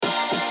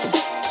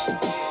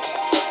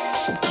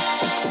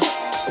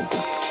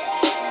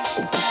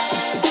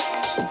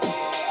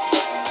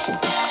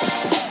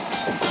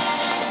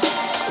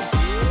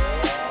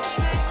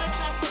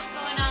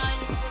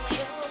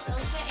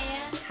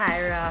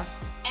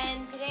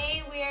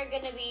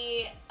going to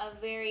be a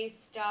very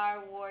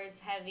Star Wars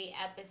heavy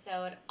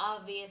episode,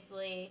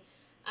 obviously.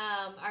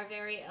 Our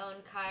very own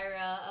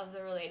Kyra of the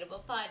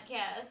Relatable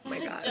Podcast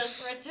has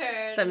just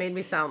returned. That made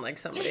me sound like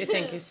somebody.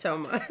 Thank you so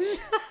much.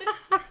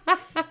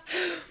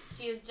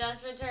 She has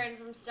just returned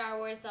from Star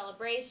Wars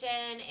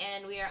Celebration,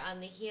 and we are on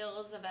the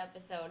heels of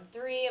episode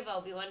 3 of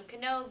Obi-Wan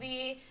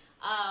Kenobi.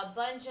 A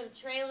bunch of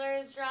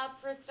trailers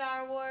dropped for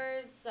Star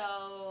Wars,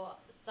 so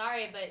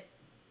sorry,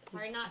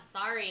 not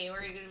sorry.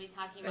 We're going to be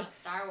talking about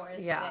Star Wars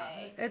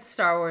today. It's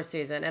Star Wars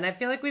season, and I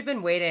feel like we've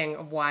been waiting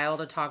a while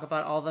to talk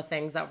about all the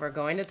things that we're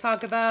going to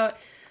talk about.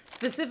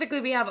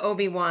 Specifically, we have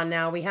Obi-Wan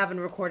now. We haven't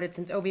recorded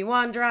since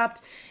Obi-Wan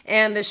dropped,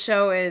 and the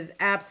show is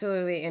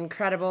absolutely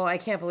incredible. I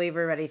can't believe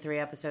we're already 3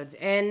 episodes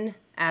in.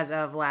 As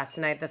of last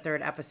night, the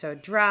 3rd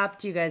episode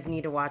dropped. You guys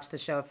need to watch the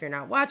show if you're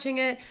not watching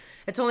it.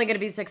 It's only going to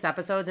be 6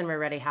 episodes, and we're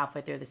already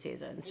halfway through the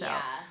season, so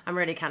I'm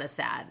already kind of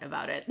sad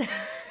about it.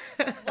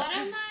 One of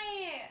my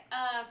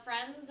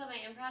friends on my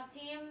improv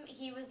team,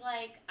 he was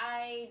like,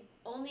 I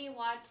only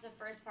watched the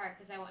first part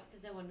because I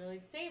wanted to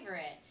like savor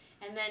it,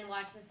 and then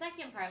watch the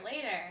second part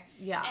later.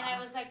 Yeah. And I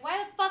was like, why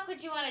the fuck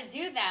would you want to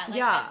do that? Like,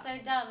 that's so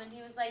dumb. And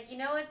he was like, you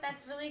know what?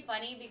 That's really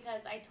funny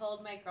because I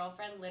told my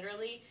girlfriend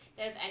literally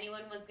that if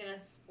anyone was gonna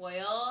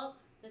spoil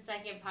the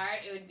second part,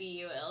 it would be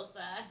you,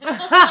 Ilsa.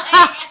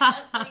 I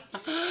was like,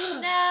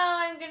 no,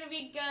 I'm gonna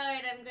be good.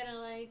 I'm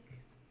gonna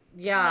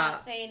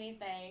not say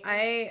anything.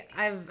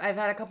 I've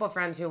had a couple of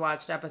friends who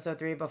watched episode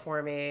 3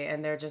 before me,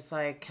 and they're just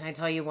like, can I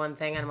tell you one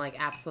thing? And I'm like,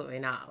 absolutely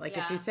not. Like,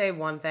 if you say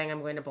one thing,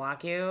 I'm going to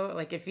block you.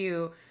 Like, if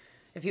you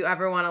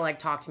ever want to, like,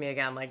 talk to me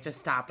again, like,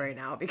 just stop right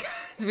now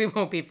because we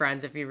won't be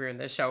friends if you ruin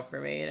the show for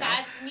me, you know?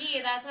 That's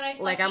me. That's what I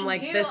fucking like, I'm like,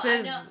 do. This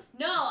is...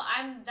 No,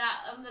 I'm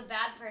the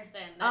bad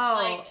person.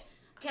 That's like...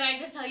 Can I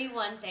just tell you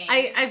one thing?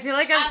 I feel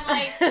like I'm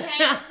like, can I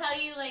just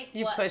tell you, like,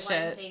 you one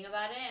thing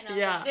about it?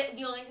 And I was like,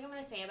 the only thing I'm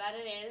going to say about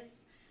it is...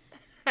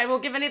 I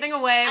won't give anything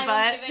away,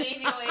 but that's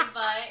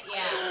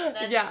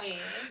me.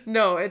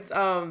 No, it's,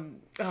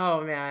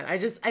 oh man. I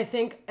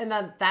think, and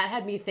that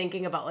had me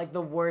thinking about, like,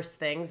 the worst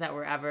things that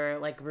were ever,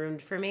 like,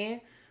 ruined for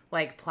me.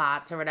 Like,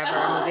 plots or whatever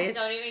movies.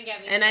 Don't even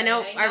get me started. And I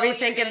know are we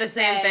thinking the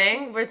same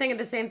thing? We're thinking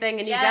the same thing,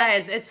 and you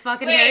guys, it's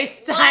fucking Harry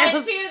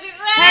Styles.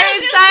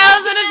 Harry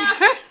Styles in a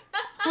turn.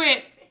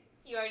 Wait.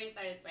 You already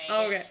started saying it.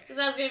 Okay. Because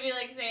I was going to be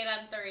like, say it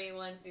on 3,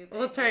 1, 2, 3.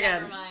 Let's try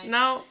again. Never mind.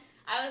 No.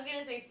 I was going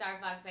to say Star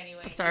Fox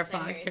anyway. Star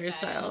Fox, Harry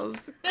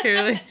Styles.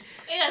 Clearly.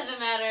 It doesn't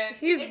matter.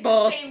 It's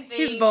both. The same thing.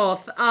 He's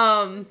both.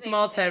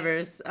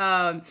 Multiverse.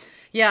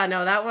 Yeah,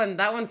 no, that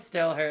one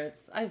still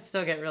hurts. I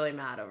still get really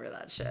mad over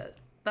that shit.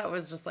 That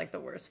was just like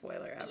the worst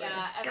spoiler ever.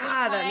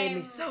 Yeah, that made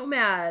me so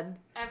mad.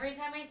 Every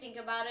time I think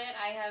about it,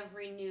 I have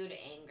renewed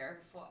anger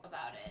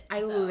about it.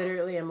 I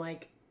literally am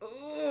like,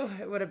 ooh,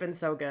 it would have been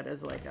so good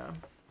as like a...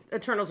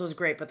 Eternals was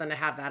great, but then to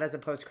have that as a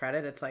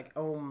post-credit, it's like,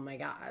 oh my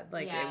god.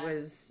 Like,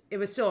 it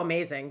was still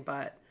amazing,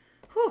 but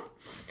whew.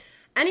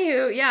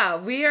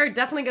 Anywho, we are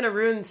definitely going to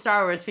ruin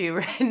Star Wars for you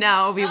right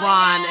now,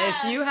 Obi-Wan.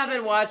 If you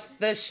haven't watched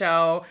this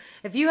show,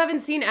 if you haven't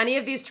seen any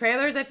of these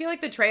trailers, I feel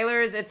like the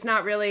trailers, it's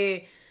not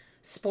really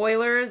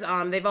spoilers.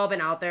 They've all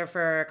been out there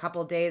for a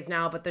couple days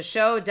now, but the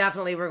show,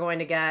 definitely we're going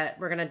to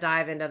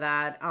dive into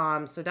that.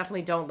 So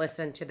definitely don't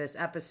listen to this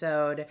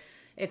episode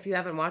if you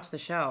haven't watched the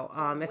show,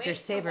 if you're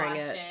savoring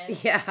it.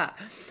 Yeah.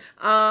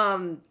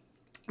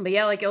 But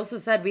yeah, like Ilsa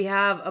said, we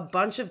have a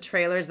bunch of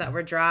trailers that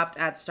were dropped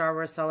at Star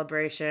Wars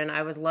Celebration.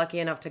 I was lucky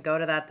enough to go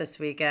to that this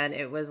weekend.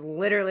 It was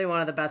literally one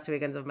of the best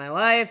weekends of my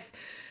life.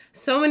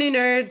 So many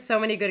nerds, so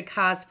many good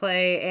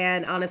cosplay,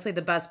 and honestly,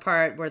 the best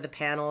part were the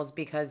panels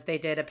because they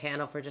did a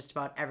panel for just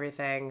about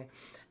everything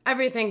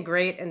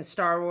great in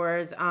Star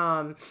Wars.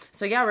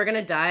 So yeah, we're going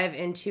to dive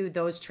into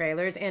those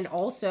trailers. And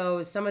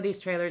also, some of these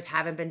trailers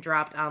haven't been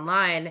dropped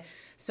online.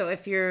 So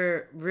if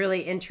you're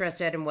really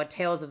interested in what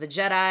Tales of the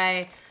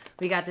Jedi,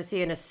 we got to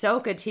see an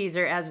Ahsoka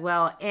teaser as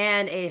well,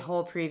 and a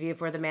whole preview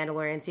for The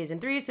Mandalorian Season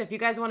 3. So if you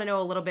guys want to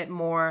know a little bit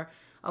more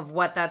of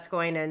what that's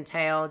going to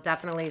entail,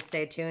 definitely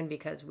stay tuned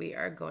because we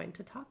are going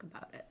to talk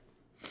about it.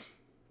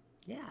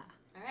 Yeah.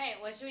 All right,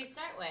 what should we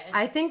start with?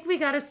 I think we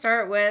got to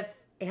start with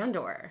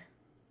Andor.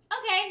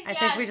 Okay, I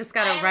think we just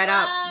got to right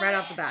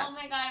off the bat. Oh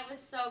my god, it was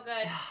so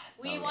good.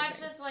 So we amazing. watched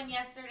this one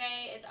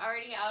yesterday. It's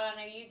already out on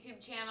our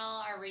YouTube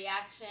channel, our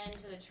reaction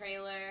to the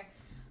trailer.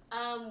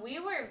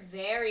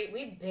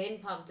 We've been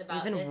pumped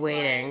about this. We've been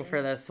waiting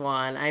for this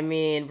one. I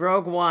mean,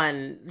 Rogue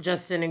One,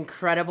 just an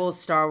incredible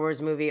Star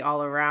Wars movie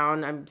all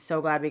around. I'm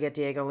so glad we get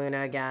Diego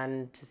Luna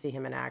again to see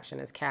him in action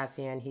as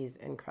Cassian. He's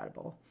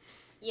incredible.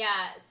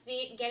 Yeah,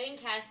 getting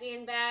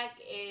Cassian back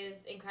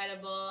is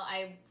incredible.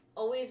 I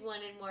always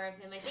wanted more of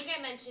him. I think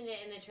I mentioned it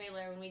in the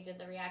trailer when we did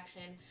the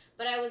reaction,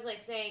 but I was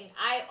like saying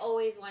I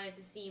always wanted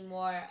to see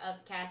more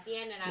of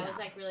Cassian, and I was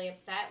like really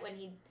upset when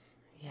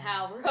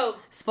how Rogue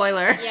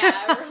spoiler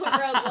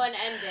Rogue One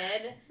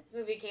ended. This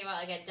movie came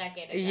out like a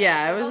decade ago.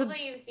 Yeah, so it was.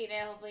 Hopefully you've seen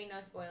it. Hopefully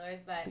no spoilers,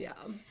 but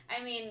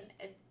I mean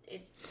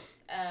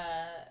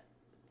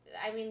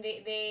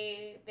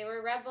they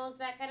were rebels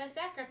that kind of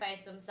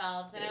sacrificed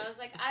themselves, and I was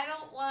like, I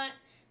don't want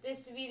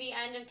this to be the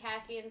end of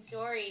Cassian's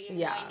story, even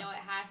Yeah. though I know it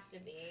has to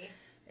be.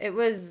 It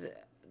was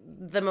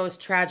the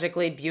most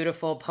tragically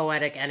beautiful,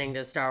 poetic ending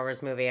to a Star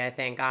Wars movie, I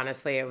think,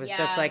 honestly. It was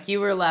just Yeah. like you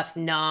were left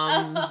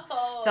numb.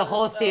 The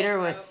whole so theater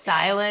was broken.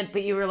 silent,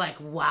 but you were like,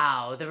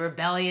 wow, the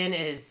rebellion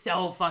is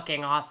so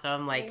fucking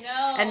awesome. Like,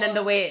 know. and then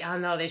the way, I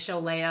don't know, they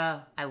show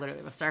Leia. I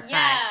literally will start crying.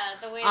 Yeah,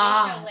 the way they show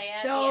Leia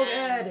at so the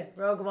end.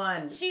 good. Rogue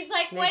One. She's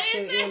like, what Makes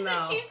is you this? emo.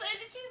 And she's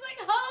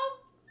like, hope.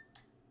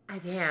 I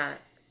can't.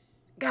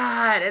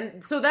 God.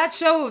 And so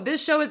this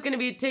show is going to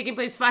be taking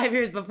place 5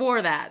 years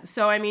before that.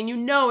 So, I mean, you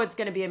know it's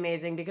going to be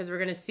amazing because we're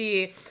going to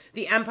see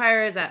the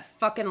Empire is at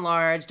fucking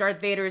large. Darth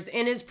Vader's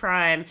in his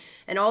prime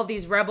and all of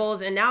these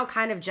rebels and now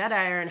kind of Jedi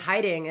are in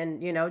hiding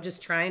and, you know,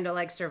 just trying to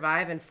like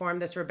survive and form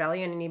this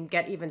rebellion and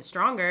get even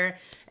stronger.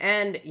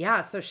 And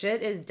yeah, so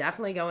shit is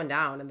definitely going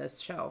down in this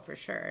show for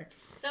sure.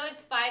 So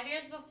it's 5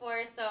 years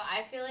before, so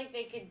I feel like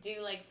they could do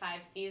like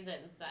 5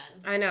 seasons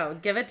then. I know.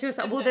 Give it to us.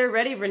 Well, they're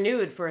already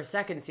renewed for a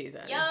second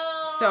season. Yo!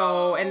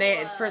 So,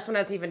 and first one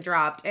hasn't even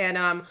dropped.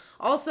 And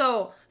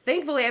also,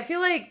 thankfully, I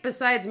feel like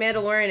besides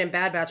Mandalorian and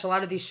Bad Batch, a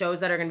lot of these shows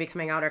that are going to be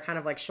coming out are kind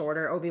of like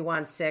shorter.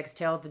 Obi-Wan 6,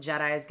 Tale of the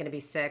Jedi is going to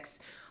be 6.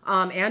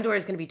 Andor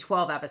is going to be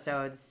 12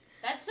 episodes.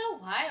 That's so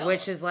wild.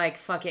 Which is like,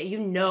 fuck it. You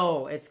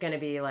know it's going to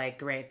be like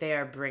great. They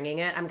are bringing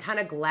it. I'm kind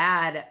of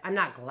glad. I'm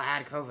not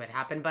glad COVID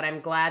happened, but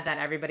I'm glad that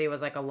everybody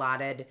was like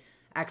allotted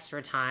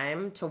extra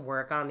time to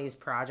work on these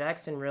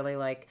projects and really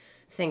like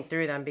think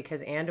through them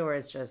because Andor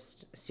is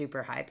just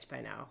super hyped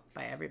by now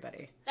by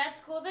everybody.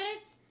 That's cool that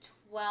it's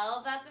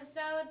 12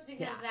 episodes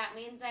because Yeah. that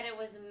means that it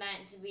was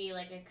meant to be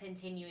like a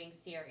continuing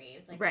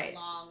series, like Right. a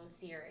long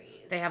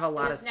series. They have a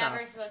lot of It was never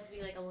stuff. supposed to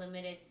be like a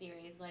limited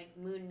series like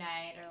Moon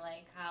Knight or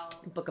like how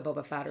Book of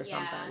Boba Fett or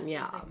something.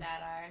 Yeah. things like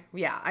that are.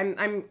 Yeah,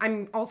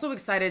 I'm also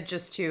excited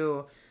just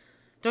to,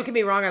 don't get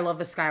me wrong, I love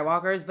the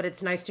Skywalkers, but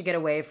it's nice to get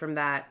away from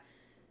that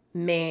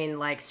main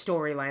like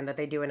storyline that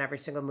they do in every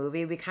single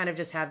movie. We kind of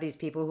just have these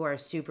people who are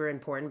super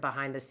important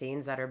behind the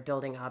scenes that are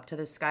building up to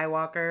the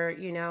Skywalker,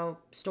 you know,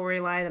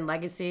 storyline and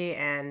legacy.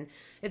 And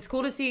it's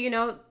cool to see, you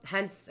know,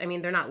 hence, I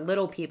mean, they're not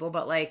little people,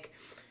 but like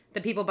the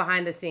people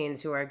behind the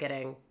scenes who are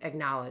getting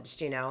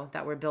acknowledged, you know,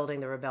 that we're building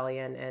the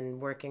rebellion and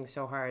working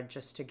so hard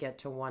just to get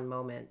to one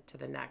moment to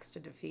the next to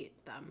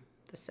defeat them,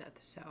 the Sith.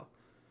 So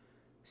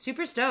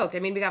super stoked. I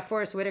mean, we got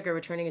Forrest Whitaker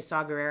returning as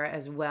Saw Gerrera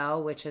as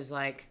well, which is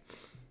like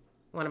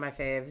one of my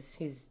faves.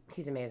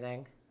 He's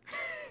amazing.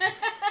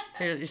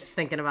 You're just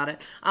thinking about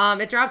it.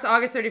 It drops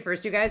August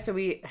 31st, you guys. So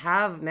we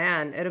have,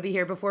 man, it'll be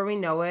here before we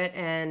know it.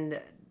 And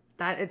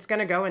that it's going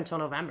to go until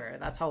November.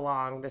 That's how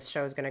long this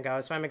show is going to go.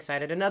 So I'm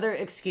excited. Another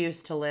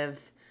excuse to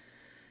live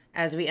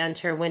as we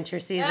enter winter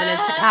season in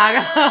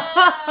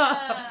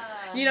Chicago.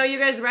 You know, you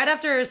guys, right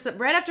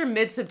after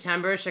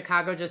mid-September,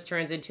 Chicago just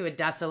turns into a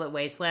desolate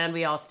wasteland.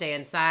 We all stay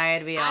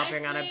inside. We all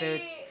bring on our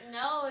boots.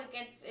 No,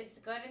 it's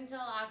good until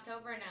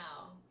October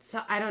now. So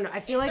I don't know.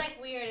 I feel It's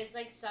like weird. It's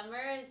like summer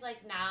is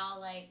like now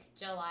like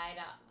July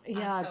to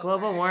yeah, October.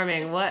 global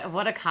warming.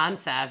 What a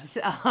concept.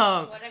 What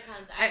a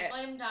concept. I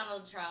blame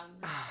Donald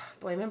Trump.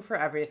 Blame him for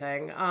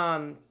everything.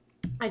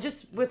 I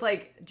just with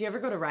like, do you ever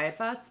go to Riot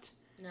Fest?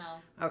 No.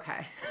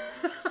 Okay.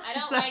 I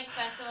don't like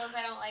festivals.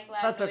 I don't like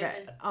loud That's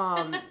noises.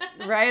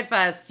 okay. Riot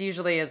Fest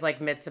usually is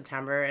like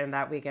mid-September, and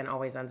that weekend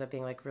always ends up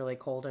being like really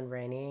cold and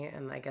rainy,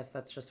 and I guess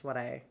that's just what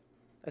I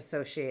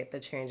associate the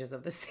changes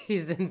of the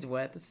seasons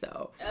with.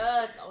 So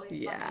It's always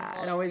fucking yeah,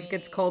 cold it always and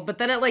gets rainy. cold, but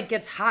then it like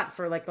gets hot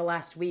for like the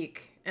last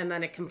week, and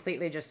then it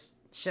completely just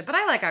shit. But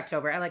I like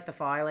October. I like the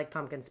fall. I like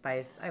pumpkin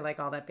spice. I like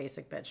all that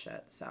basic bitch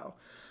shit. So.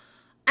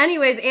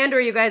 Anyways,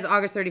 Andor, you guys,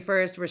 August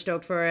 31st, we're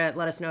stoked for it.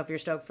 Let us know if you're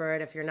stoked for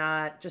it. If you're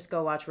not, just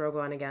go watch Rogue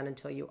One again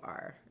until you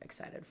are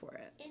excited for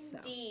it.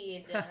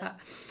 Indeed.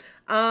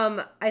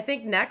 I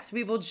think next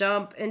we will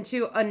jump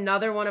into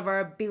another one of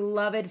our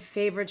beloved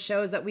favorite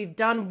shows that we've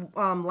done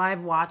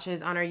live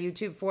watches on our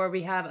YouTube for.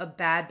 We have a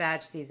Bad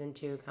Batch Season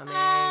 2 coming.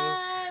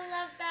 I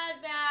love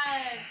Bad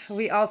Batch.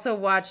 We also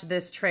watched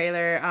this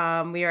trailer.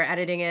 We are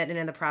editing it and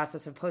in the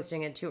process of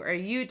posting it to our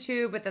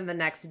YouTube within the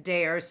next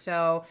day or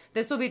so.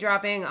 This will be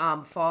dropping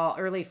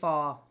early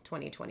fall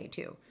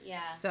 2022.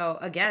 Yeah. So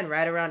again,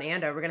 right around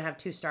Andor, we're gonna have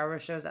 2 Star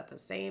Wars shows at the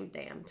same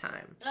damn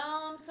time.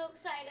 Oh, I'm so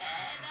excited.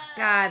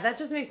 God, that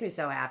just makes me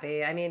so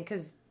happy. I mean,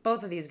 because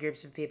both of these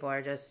groups of people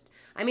are just,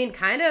 I mean,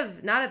 kind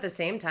of not at the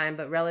same time,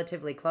 but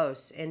relatively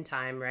close in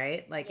time,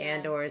 right? Like Yeah.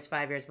 Andor is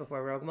 5 years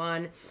before Rogue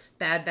One.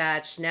 Bad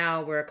Batch,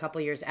 now we're a couple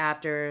years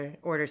after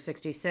Order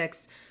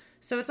 66.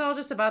 So it's all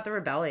just about the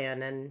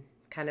rebellion and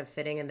kind of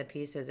fitting in the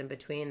pieces in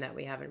between that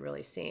we haven't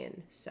really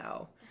seen.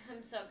 So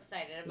I'm so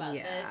excited about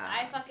Yeah. this.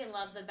 I fucking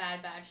love the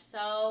Bad Batch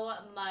so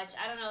much.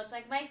 I don't know. It's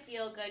like my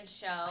feel-good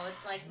show.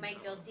 It's like my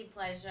guilty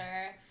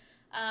pleasure.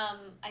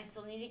 I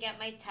still need to get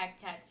my tech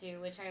tattoo,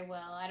 which I will.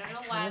 I don't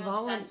know why I'm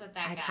obsessed with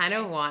that guy. I kind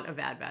of want a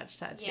Bad Batch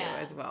tattoo Yeah.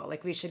 as well.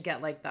 Like we should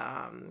get like the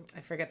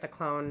I forget the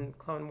Clone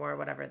War,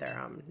 whatever their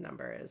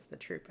number is, the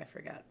troop, I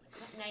forget.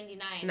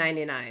 99.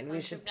 99. We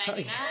Clone should Troop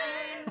totally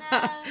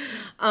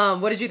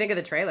 99. what did you think of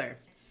the trailer?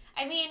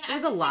 I mean, It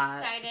was I'm a just lot.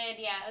 excited.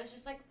 Yeah, it was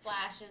just like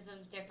flashes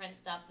of different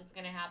stuff that's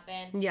gonna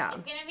happen. Yeah.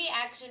 It's gonna be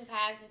action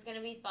packed. It's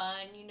gonna be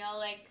fun. You know,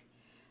 like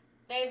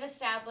they've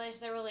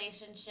established their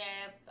relationship.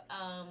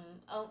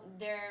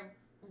 Their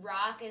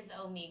rock is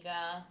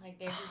Omega. Like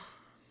they're just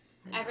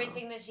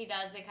everything that she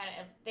does.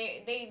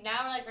 They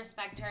now like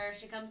respect her.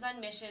 She comes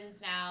on missions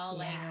now.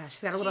 Like Yeah,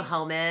 she's got a little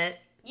helmet.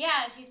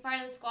 yeah, she's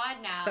part of the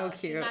squad now. So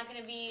cute. She's not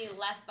gonna be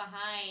left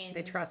behind.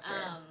 They trust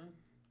her.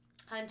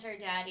 Hunter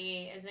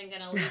Daddy isn't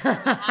gonna leave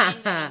her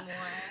behind anymore.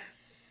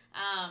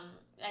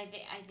 I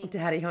think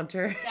Daddy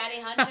Hunter. Daddy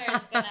Hunter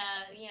is gonna,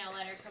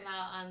 let her come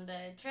out on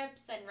the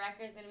trips, and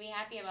Wrecker's gonna be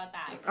happy about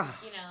that. Cause,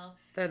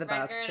 They're the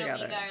Wrecker best and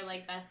together. Omega are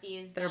like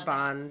besties. Their now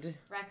bond. that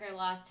Wrecker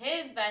lost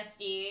his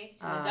bestie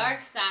to the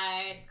dark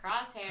side,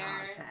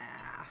 Crosshair.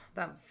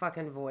 That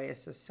fucking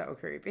voice is so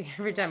creepy.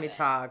 Every time he it.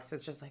 talks,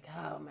 it's just like,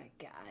 oh my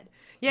god.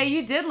 Yeah,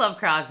 you did love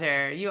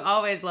Crosshair. You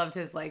always loved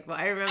his I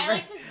remember. I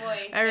liked his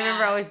voice. I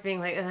remember always being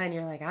like, and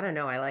you're like, I don't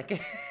know, I like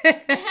it.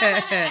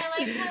 I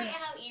like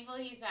how evil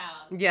he sounds.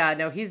 Yeah,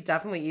 no, he's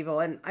definitely evil,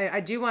 and I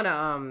do want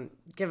to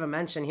give a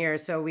mention here.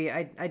 So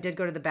I did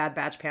go to the Bad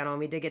Batch panel, and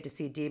we did get to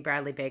see Dee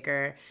Bradley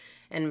Baker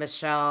and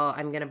Michelle.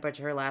 I'm gonna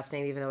butcher her last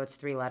name, even though it's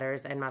 3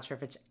 letters. I'm not sure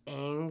if it's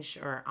Ange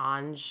or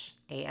Ange,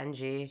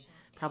 A-N-G,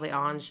 probably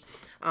Ange.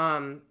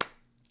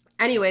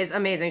 Anyways,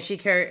 amazing. She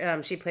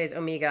plays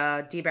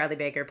Omega. Dee Bradley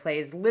Baker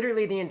plays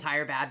literally the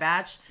entire Bad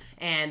Batch,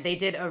 and they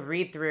did a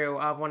read through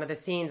of one of the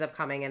scenes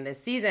upcoming in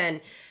this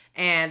season.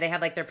 And they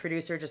had like their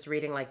producer just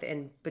reading like the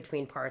in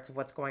between parts of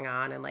what's going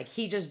on, and like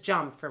he just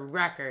jumped from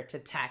Wrecker to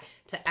Tech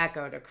to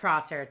Echo to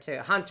Crosshair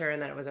to Hunter,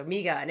 and then it was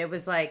Omega, and it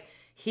was like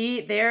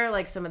they're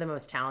like some of the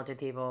most talented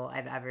people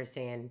I've ever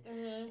seen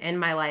in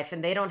my life,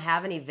 and they don't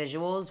have any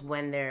visuals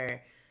when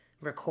they're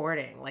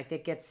recording. Like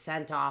it gets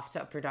sent off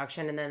to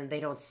production, and then they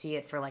don't see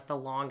it for like the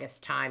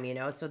longest time,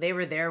 so they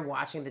were there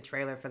watching the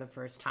trailer for the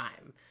first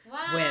time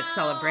with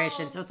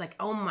Celebration. So it's like,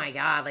 oh my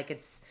god, like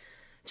it's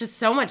just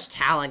so much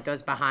talent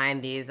goes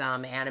behind these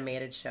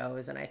animated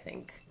shows, and I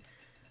think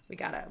we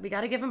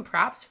gotta give them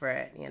props for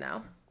it.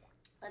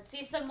 Let's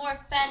see some more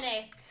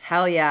Fennec.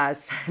 Hell yeah,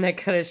 is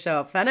Fennec gonna show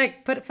up?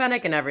 Put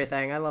Fennec in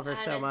everything. I love her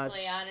so much.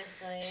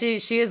 Honestly.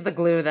 She is the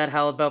glue that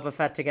held Boba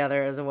Fett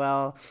together as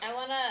well. I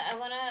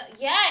wanna,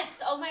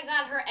 yes! Oh my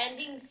god, her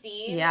ending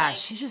scene. Yeah,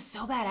 she's just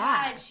so badass.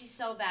 God, she's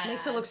so badass.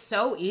 Makes it look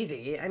so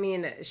easy. I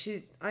mean,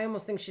 I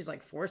almost think she's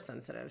like Force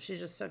sensitive. She's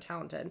just so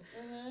talented.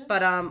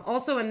 But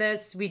also in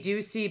this, we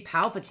do see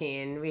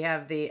Palpatine. We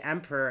have the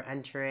Emperor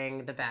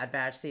entering the Bad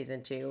Batch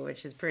season 2,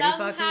 which is pretty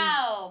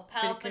Somehow,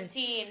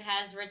 Palpatine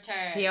has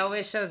returned. He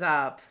always shows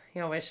up.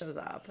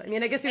 I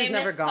mean, I guess he was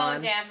never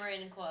gone. Poe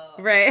Dameron quote.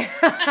 Right.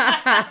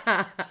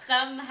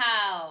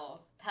 Somehow,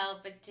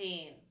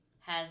 Palpatine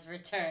has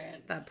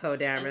returned. That Poe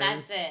Dameron. And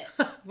that's it.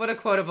 What a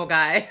quotable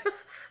guy.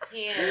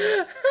 He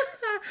is.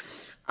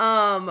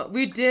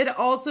 We did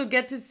also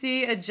get to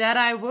see a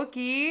Jedi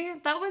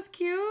Wookiee. That was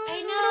cute.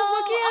 I know.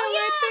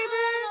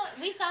 Wookiee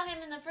lightsaber. We saw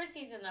him in the first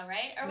season though,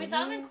 right? Or we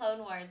saw him in Clone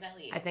Wars at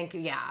least. I think,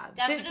 yeah.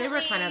 Definitely. They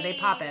were they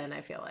pop in, I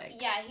feel like.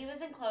 Yeah, he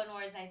was in Clone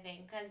Wars, I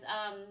think, because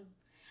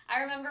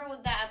I remember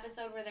with that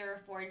episode where they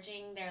were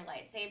forging their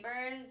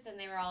lightsabers and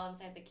they were all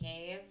inside the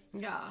cave.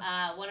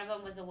 Yeah. One of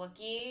them was a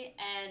Wookiee,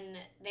 and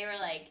they were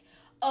like,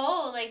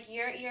 "Oh, like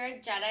you're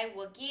a Jedi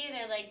Wookiee."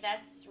 They're like,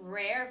 "That's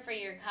rare for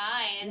your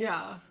kind."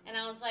 Yeah. And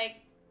I was like,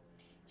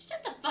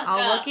 "Shut the fuck All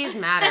up." Wookiees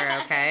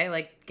matter, okay?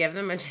 Like, give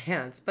them a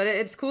chance. But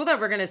it's cool that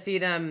we're gonna see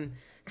them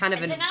kind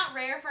of. Is it not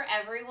rare for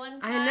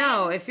everyone's kind? I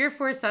know. If you're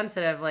Force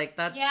sensitive, like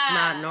that's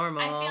not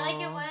normal. I feel like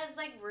it was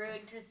like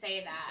rude to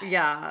say that.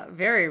 Yeah,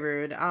 very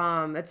rude.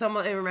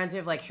 It reminds me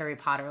of like Harry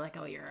Potter, like,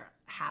 oh, you're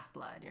half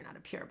blood, you're not a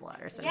pure blood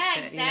or some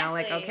shit. Exactly.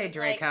 Like, okay, it's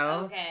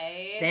Draco. Like,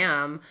 okay.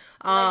 Damn.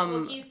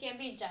 Wookiees can't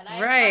be Jedi.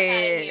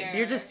 Right.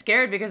 You're just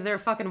scared because they're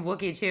fucking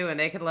Wookiee too, and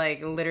they could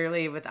like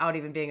literally, without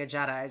even being a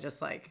Jedi,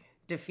 just like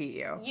defeat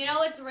you. You know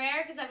what's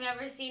rare, because I've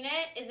never seen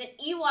it, is an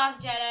Ewok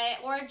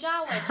Jedi or a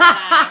Jawa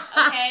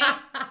Jedi, okay?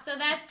 So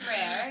that's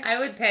rare. I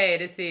would pay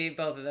to see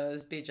both of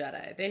those be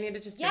Jedi. They need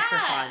to just do it for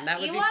fun. That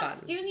would Ewoks be fun.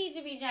 Ewoks do need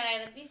to be Jedi.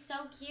 That'd be so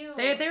cute.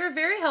 They were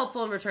very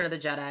helpful in Return of the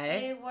Jedi.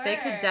 They were. They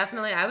could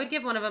definitely, I would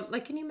give one of them,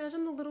 like, can you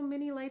imagine the little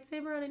mini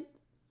lightsaber on an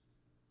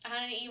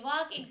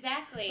Ewok?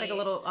 Exactly. Like a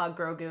little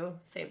Grogu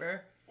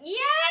saber. Yes,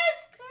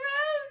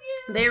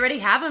 Grogu. They already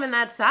have them in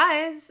that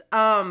size.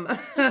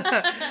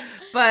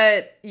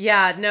 But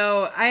yeah,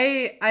 no,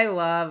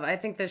 I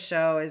think this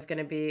show is going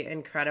to be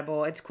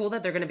incredible. It's cool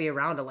that they're going to be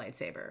around a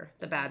lightsaber,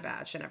 the Bad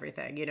Batch and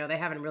everything. They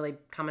haven't really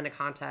come into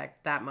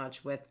contact that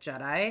much with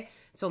Jedi.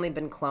 It's only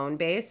been clone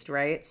based,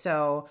 right?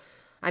 So,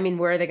 I mean,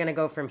 where are they going to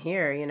go from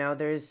here?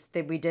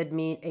 We did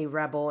meet a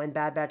rebel in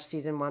Bad Batch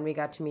season 1. We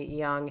got to meet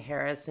young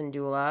Hera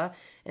Syndulla,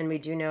 and we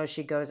do know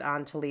she goes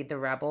on to lead the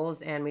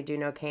rebels, and we do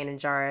know Kanan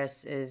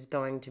Jarrus is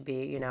going to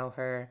be,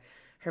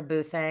 her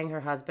boo thing,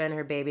 her husband,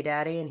 her baby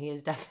daddy, and he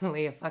is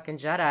definitely a fucking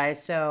Jedi.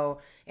 So,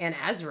 and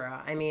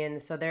Ezra. I mean,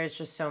 so there's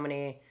just so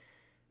many.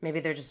 Maybe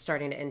they're just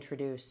starting to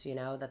introduce,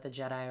 that the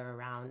Jedi are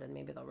around, and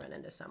maybe they'll run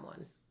into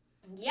someone.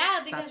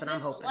 Yeah, because That's what I'm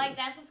this, hoping. like,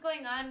 that's what's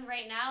going on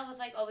right now with,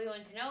 like, Obi-Wan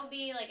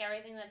Kenobi. Like,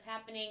 everything that's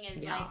happening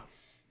is, like,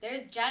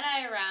 there's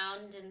Jedi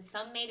around, and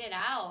some made it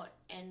out.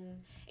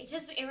 And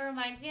it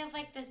reminds me of,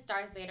 like, this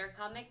Darth Vader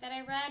comic that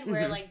I read,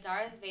 where, like,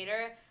 Darth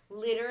Vader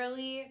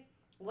literally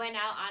went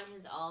out on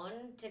his own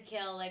to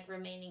kill, like,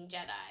 remaining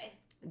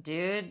Jedi.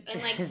 Dude,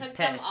 and, like, took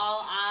them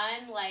all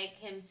on, like,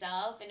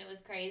 himself, and it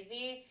was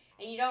crazy.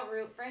 And you don't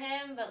root for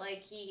him, but,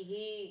 like,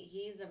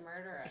 he's a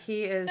murderer.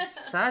 He is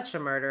such a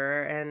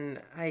murderer,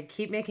 and I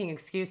keep making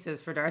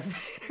excuses for Darth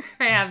Vader.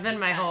 I have been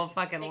my whole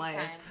fucking life.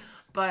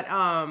 But,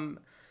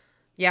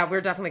 yeah,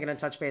 we're definitely going to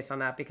touch base on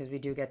that because we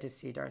do get to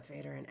see Darth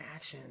Vader in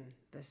action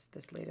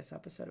this latest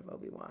episode of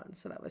Obi-Wan.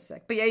 So that was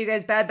sick. But yeah, you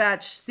guys, Bad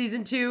Batch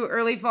Season 2,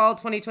 early fall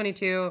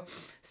 2022.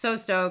 So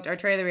stoked. Our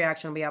trailer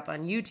reaction will be up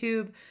on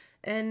YouTube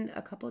in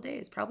a couple of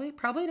days. Probably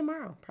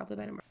tomorrow. Probably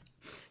by tomorrow.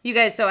 You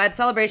guys, so at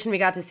Celebration, we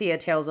got to see a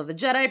Tales of the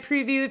Jedi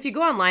preview. If you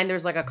go online,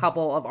 there's like a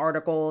couple of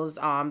articles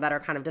that are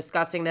kind of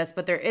discussing this,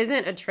 but there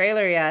isn't a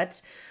trailer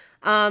yet.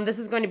 This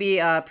is going to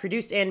be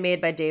produced and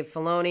made by Dave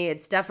Filoni.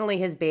 It's definitely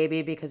his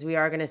baby because we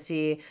are going to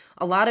see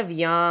a lot of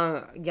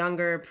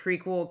younger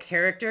prequel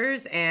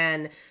characters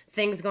and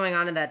things going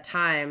on in that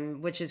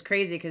time, which is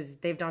crazy because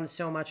they've done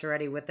so much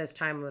already with this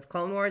time with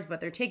Clone Wars,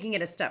 but they're taking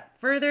it a step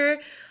further.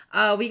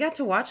 We got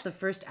to watch the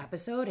first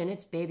episode, and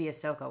it's baby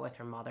Ahsoka with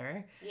her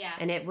mother. Yeah.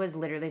 And it was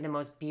literally the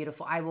most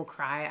beautiful. I will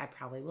cry. I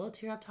probably will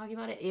tear up talking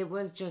about it. It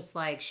was just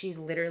like, she's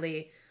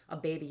literally a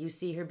baby. You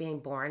see her being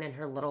born in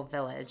her little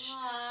village.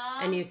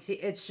 Aww. And you see,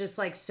 it's just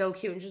like so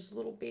cute, and just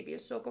little baby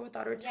Ahsoka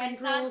without her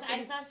tendrils.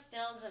 I saw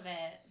stills of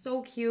it.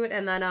 So cute.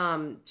 And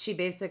then she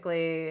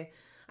basically,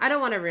 I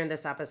don't want to ruin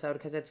this episode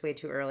because it's way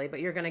too early, but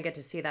you're going to get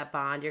to see that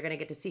bond. You're going to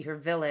get to see her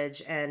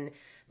village, and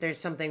there's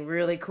something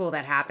really cool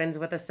that happens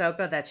with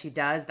Ahsoka that she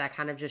does that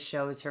kind of just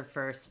shows her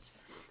first,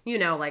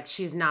 like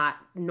she's not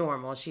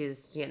normal.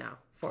 She's,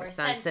 force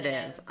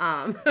sensitive. She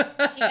got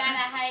a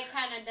high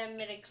kind of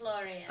the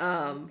midichlorian.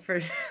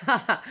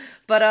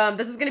 But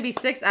this is going to be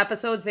 6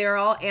 episodes. They are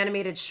all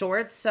animated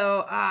shorts,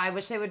 so I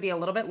wish they would be a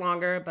little bit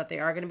longer, but they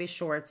are going to be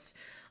shorts.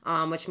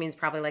 Which means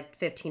probably like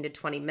 15 to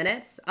 20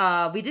 minutes.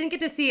 We didn't get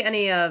to see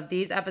any of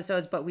these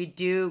episodes, but we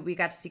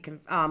got to see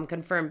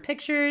confirmed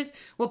pictures.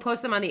 We'll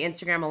post them on the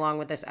Instagram along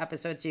with this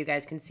episode so you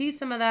guys can see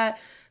some of that.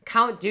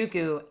 Count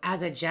Dooku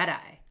as a Jedi.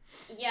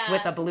 Yeah.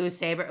 With a blue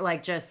saber,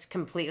 like just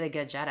completely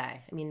good Jedi.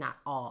 I mean, not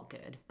all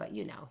good, but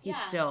he's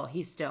still,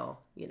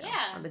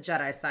 on the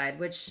Jedi side,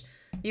 which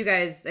you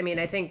guys, I mean,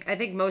 I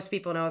think most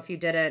people know. If you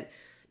didn't,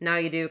 now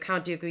you do.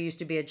 Count Dooku used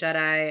to be a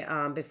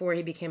Jedi before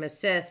he became a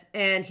Sith,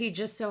 and he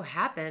just so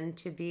happened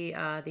to be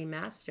the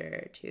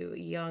master to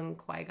young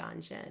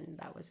Qui-Gon Jinn.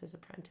 That was his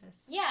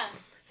apprentice. Yeah.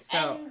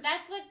 So, and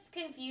that's what's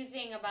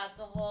confusing about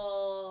the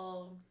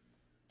whole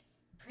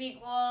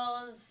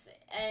prequels,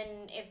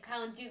 and if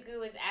Count Dooku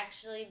was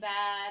actually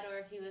bad, or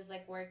if he was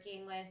like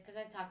working with, because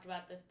I've talked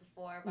about this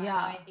before, about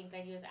how I think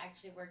that he was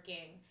actually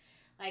working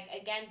like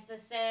against the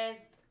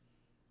Sith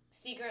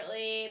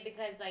secretly,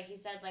 because like he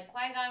said, like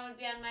Qui-Gon would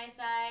be on my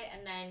side,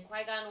 and then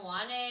Qui-Gon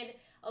wanted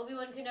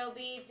Obi-Wan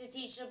Kenobi to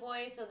teach the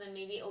boys, so then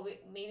maybe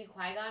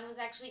Qui-Gon was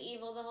actually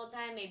evil the whole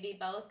time. Maybe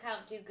both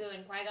Count Dooku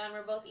and Qui-Gon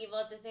were both evil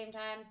at the same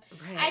time.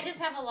 Right. I just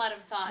have a lot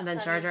of thoughts. And then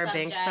Jar Jar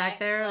Binks back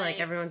there,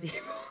 like everyone's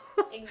evil.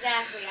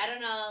 Exactly. I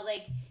don't know,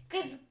 like,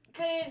 cause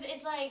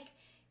it's like,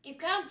 if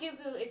Count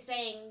Dooku is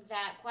saying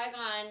that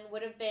Qui-Gon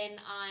would have been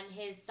on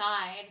his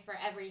side for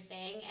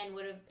everything and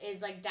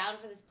is like down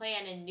for this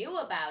plan and knew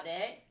about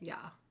it,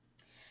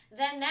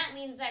 then that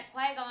means that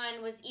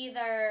Qui-Gon was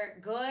either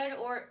good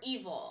or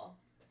evil,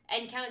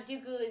 and Count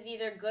Dooku is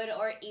either good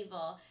or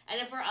evil. And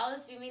if we're all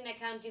assuming that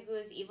Count Dooku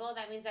is evil,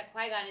 that means that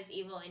Qui-Gon is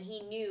evil, and he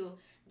knew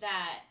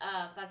that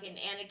fucking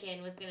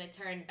Anakin was gonna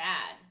turn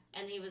bad,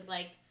 and he was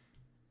like,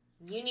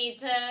 You need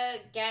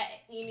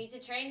to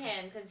train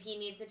him because he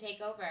needs to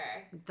take over.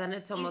 Then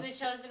it's almost... He's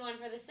the chosen one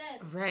for the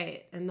Sith.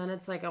 Right. And then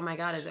it's like, oh my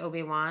God, is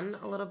Obi-Wan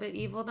a little bit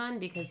evil then?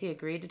 Because he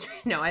agreed to train...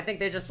 No, I think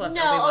they just left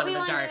Obi-Wan in the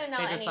dark. Didn't know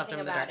they just left him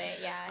in the dark. It.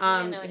 Yeah, he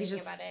didn't know anything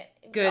about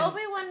it. Good.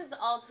 Obi-Wan's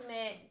the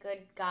ultimate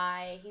good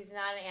guy. He's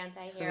not an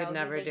anti-hero. He would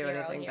never do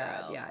anything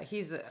bad. Yeah,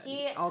 he's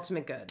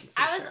ultimate good.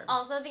 I was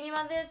also thinking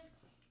about this.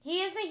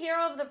 He is the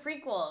hero of the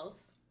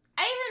prequels.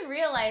 I didn't even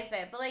realize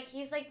it, but like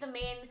he's like the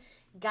main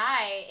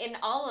guy in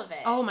all of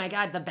it. Oh my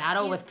God, the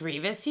battle with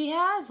Grievous he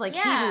has? Like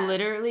he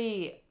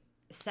literally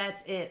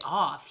sets it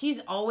off. He's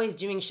always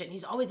doing shit.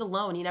 He's always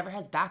alone. He never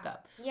has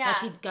backup. Yeah.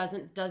 Like he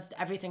does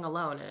everything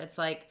alone. And it's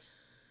like...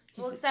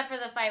 Well, except for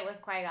the fight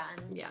with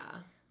Qui-Gon. Yeah.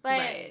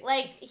 But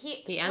like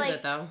he ends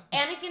it though.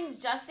 Anakin's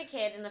just a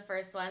kid in the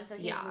first one, so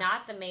he's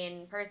not the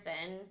main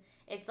person.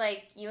 It's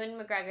like Ewan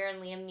McGregor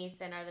and Liam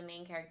Neeson are the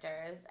main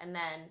characters, and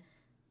then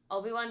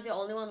Obi-Wan's the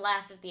only one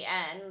left at the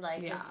end,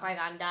 like because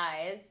Qui-Gon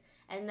dies.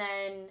 And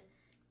then,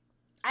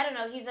 I don't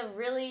know, he's a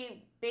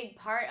really big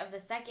part of the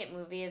second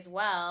movie as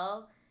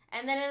well.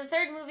 And then in the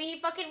third movie, he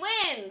fucking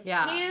wins.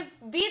 Yeah. He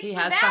beats the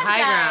bad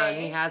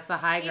guy. He has the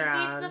high ground.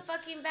 He beats the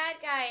fucking bad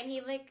guy. And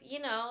he, like,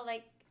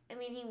 I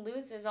mean, he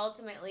loses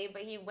ultimately,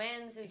 but he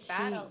wins his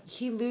battle.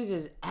 He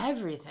loses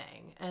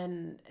everything.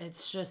 And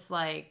it's just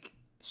like,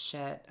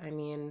 shit. I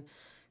mean,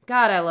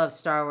 God, I love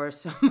Star Wars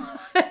so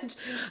much.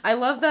 I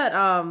love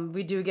that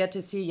we do get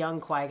to see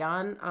young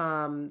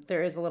Qui-Gon.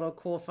 There is a little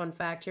cool fun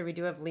fact here. We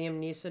do have Liam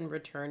Neeson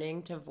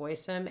returning to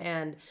voice him.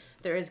 And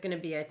there is going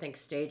to be, I think,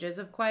 stages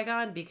of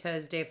Qui-Gon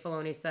because Dave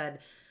Filoni said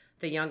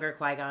the younger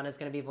Qui-Gon is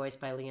going to be voiced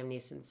by Liam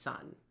Neeson's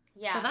son.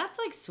 Yeah. So that's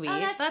like sweet.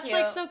 Oh, that's cute.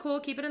 Like so cool.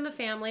 Keep it in the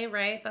family,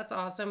 right? That's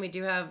awesome. We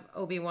do have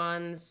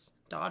Obi-Wan's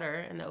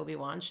daughter in the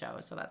Obi-Wan show,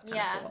 so that's kind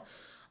of cool.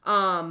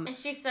 And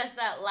she says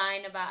that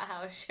line about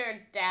how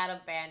her dad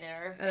abandoned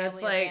her, family and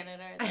it's like,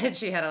 abandoned her. And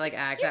she had to like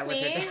act that with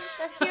her dad.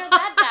 That's your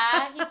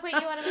dad. He put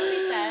you on a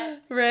movie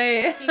set.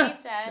 Right. TV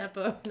set.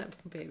 Nepo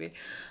baby.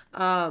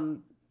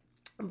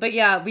 But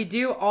yeah, we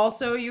do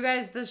also, you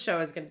guys, this show,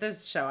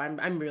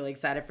 I'm really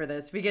excited for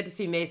this. We get to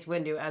see Mace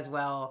Windu as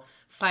well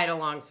fight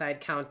alongside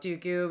Count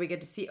Dooku. We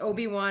get to see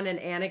Obi-Wan and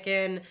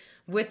Anakin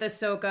with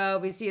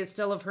Ahsoka. We see a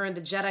still of her in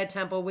the Jedi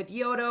Temple with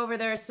Yoda over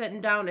there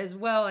sitting down as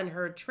well in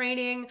her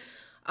training.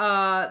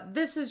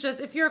 This is just,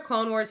 if you're a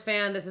Clone Wars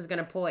fan, this is going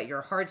to pull at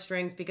your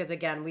heartstrings because,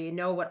 again, we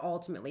know what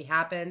ultimately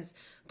happens,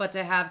 but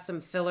to have some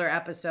filler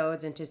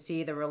episodes and to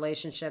see the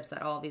relationships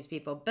that all these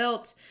people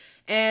built.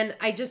 And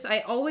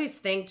I always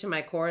think to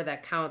my core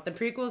that the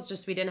prequels,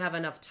 just we didn't have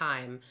enough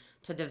time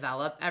to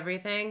develop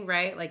everything,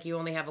 right? Like you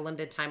only have a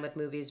limited time with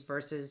movies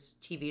versus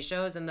TV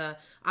shows. And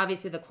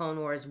obviously the Clone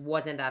Wars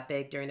wasn't that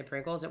big during the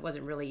prequels. It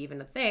wasn't really even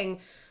a thing.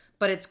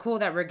 But it's cool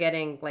that we're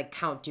getting like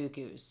Count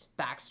Dooku's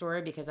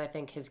backstory because I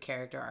think his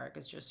character arc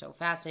is just so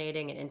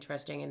fascinating and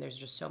interesting, and there's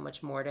just so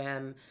much more to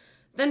him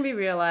than we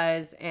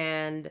realize.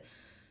 And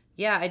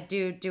yeah, I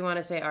do want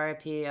to say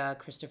R.I.P.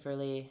 Christopher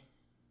Lee.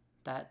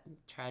 That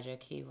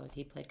tragic. He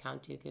played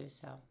Count Dooku,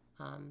 so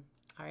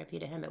R.I.P.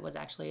 to him. It was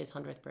actually his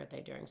 100th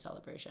birthday during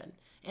Celebration,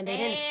 and they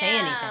didn't say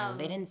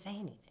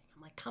anything.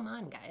 I'm like, come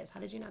on, guys, how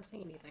did you not say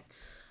anything?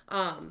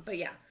 But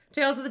yeah,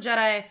 Tales of the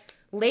Jedi.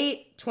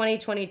 Late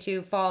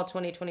 2022, fall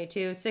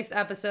 2022, 6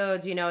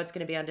 episodes. You know it's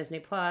going to be on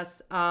Disney+.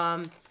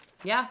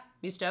 Yeah,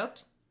 you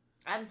stoked?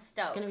 I'm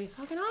stoked. It's going to be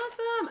fucking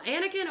awesome.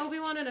 Anakin,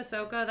 Obi-Wan, and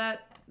Ahsoka,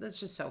 that's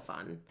just so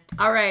fun.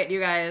 All right, you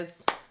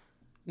guys.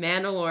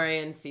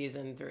 Mandalorian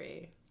Season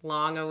 3.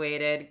 Long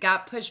awaited.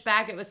 Got pushed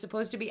back. It was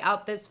supposed to be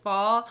out this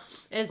fall.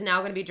 It is now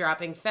going to be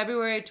dropping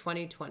February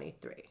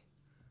 2023.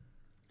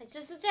 It's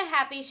just such a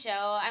happy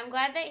show. I'm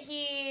glad that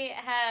he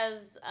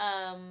has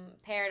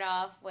paired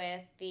off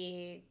with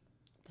the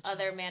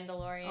other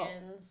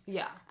Mandalorians.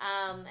 Yeah.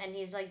 And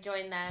he's like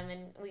joined them,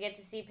 and we get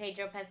to see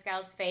Pedro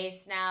Pascal's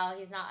face now.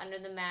 He's not under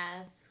the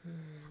mask.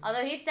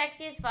 Although he's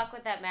sexy as fuck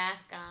with that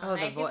mask on. Oh,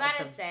 I do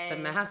gotta say. The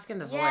mask and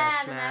the voice,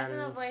 man. the mask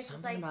and the voice something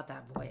is like, about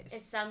that voice.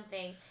 It's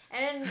something.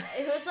 And then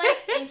it was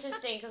like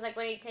interesting because like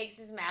when he takes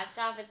his mask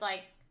off, it's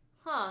like,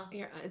 huh.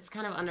 It's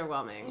kind of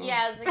underwhelming.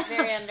 Yeah, it's like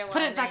very underwhelming.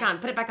 Put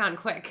it back on,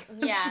 quick.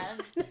 Yeah.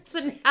 This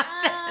didn't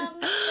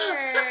happen.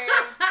 Sure.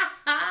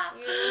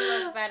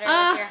 You look better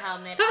with your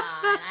helmet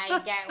on.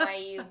 I get why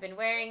you've been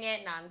wearing it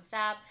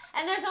nonstop.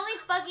 And there's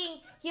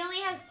he only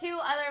has 2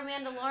 other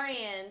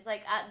Mandalorians,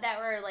 like, that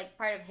were, like,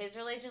 part of his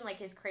religion, like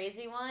his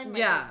crazy one,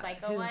 like his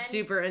psycho his one.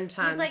 super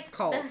intense like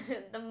cult.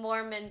 The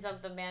Mormons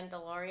of the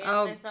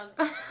Mandalorians or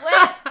something.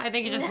 What? I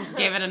think you just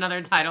gave it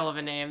another title of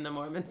a name, the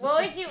Mormons.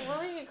 What would you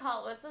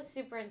call it? What's a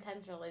super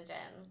intense religion?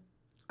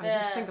 I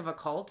just think of a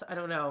cult. I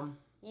don't know.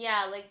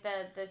 Yeah, like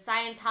the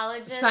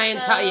Scientologists.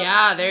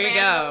 Yeah, there you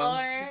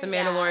go. The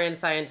Mandalorian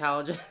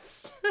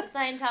Scientologist. The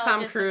Scientologist.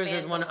 Tom Cruise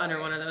is under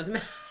one of those.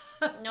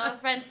 No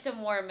offense to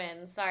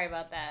Mormons. Sorry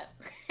about that.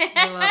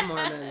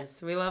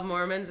 We love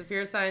Mormons. If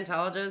you're a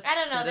Scientologist, I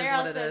don't know. They're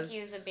also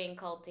accused of being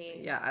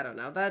culty. Yeah, I don't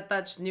know.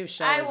 That new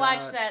show. I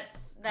watched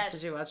that.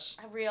 Did you watch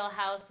Real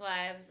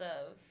Housewives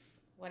of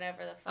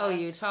whatever the fuck? Oh,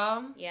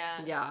 Utah.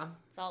 Yeah. Yeah.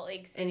 Salt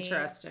Lake City.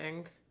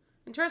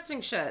 Interesting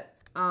shit.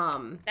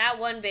 That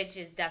one bitch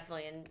is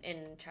definitely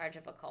in charge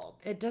of a cult.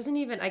 It doesn't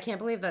even, I can't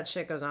believe that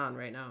shit goes on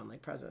right now in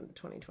like present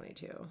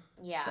 2022.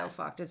 Yeah. It's so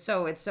fucked. It's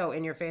so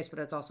in your face, but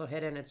it's also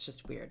hidden. It's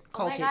just weird. Culty.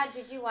 Oh my god,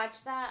 did you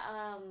watch that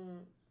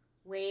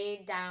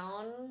Way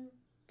Down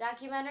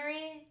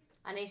documentary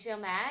on HBO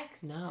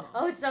Max? No.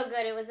 Oh, it's so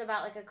good. It was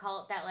about like a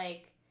cult that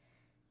like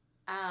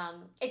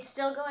it's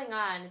still going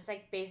on. It's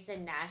like based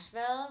in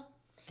Nashville.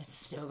 It's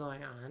still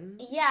going on?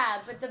 Yeah,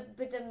 but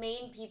the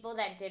main people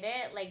that did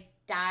it like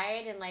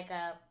died in like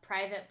a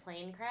private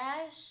plane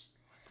crash.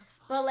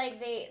 But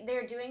like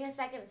they're doing a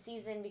second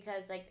season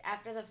because like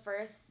after the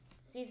first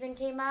season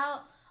came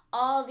out,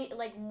 all the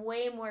like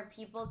way more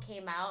people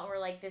came out and were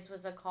like this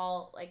was a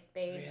cult, like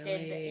they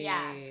did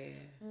yeah.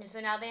 So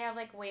now they have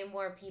like way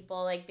more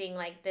people like being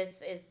like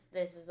this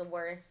is the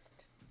worst.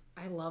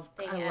 I love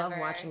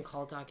watching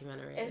cult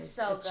documentaries. It's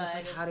so good. It's just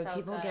like how do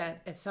people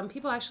get some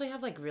people actually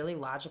have like really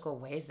logical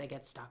ways they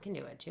get stuck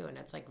into it too, and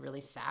it's like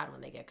really sad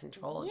when they get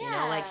controlled. Yeah. You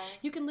know, like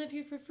you can live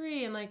here for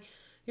free and like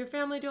your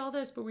family do all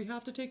this, but we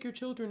have to take your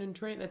children and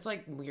train. It's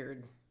like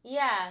weird.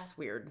 Yeah. It's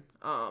weird.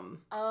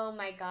 Oh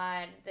my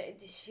god,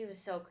 she was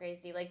so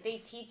crazy. Like they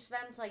teach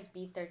them to like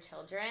beat their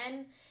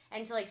children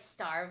and to like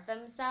starve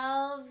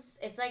themselves.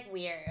 It's like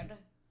weird.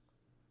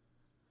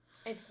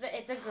 It's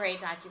a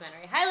great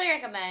documentary. Highly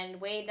recommend.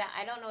 Way down.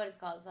 I don't know what it's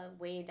called. It's like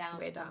way down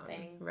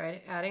something.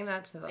 Right, adding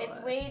that to the list. It's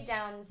way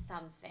down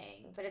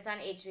something, but it's on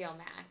HBO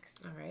Max.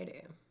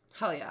 Alrighty,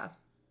 hell yeah.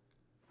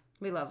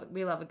 We love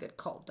a good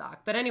cult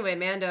doc. But anyway,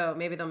 Mando,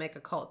 maybe they'll make a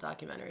cult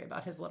documentary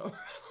about his little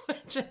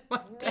religion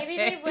one day. Maybe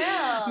they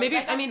will. Maybe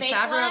like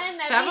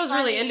Favreau's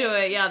really into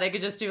it. Yeah, they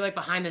could just do like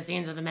behind the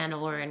scenes of the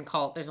Mandalorian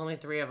cult. There's only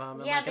 3 of them.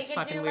 And, yeah, like, they it's could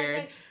fucking do weird.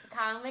 like a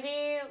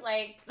comedy,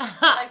 like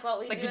what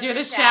we like do. We do in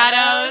the the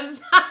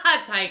shadows.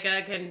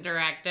 Taika can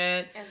direct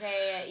it.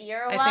 Okay,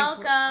 you're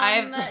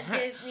welcome,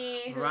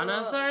 Disney. Run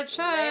us our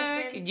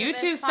check. YouTube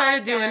YouTube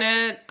started doing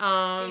it.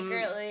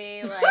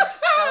 Secretly, like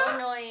so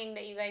annoying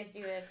that you guys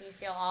do this. You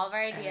steal all of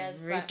our ideas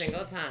every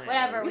single time.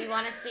 Whatever, we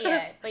want to see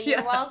it, but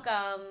you're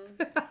welcome.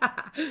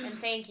 And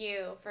thank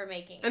you for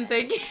making it. And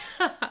thank you.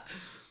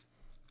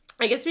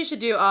 I guess we should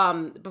do,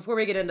 before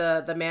we get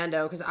into the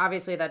Mando, because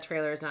obviously that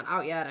trailer is not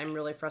out yet. I'm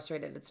really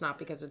frustrated it's not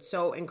because it's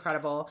so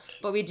incredible.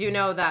 But we do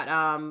know that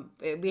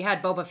we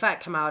had Boba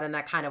Fett come out, and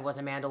that kind of was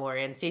a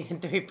Mandalorian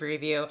Season 3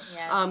 preview.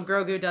 Yes.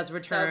 Grogu does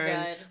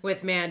return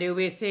with Mando.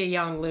 We see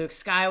young Luke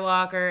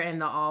Skywalker in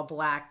the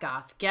all-black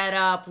goth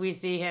getup. We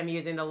see him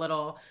using the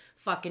little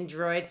fucking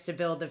droids to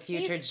build the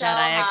future He's so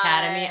Jedi hot.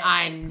 Academy.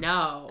 I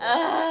know.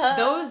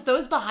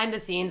 Those behind the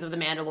scenes of The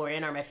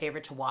Mandalorian are my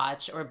favorite to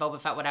watch, or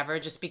Boba Fett, whatever,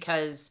 just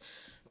because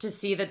to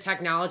see the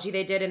technology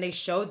they did, and they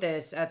showed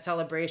this at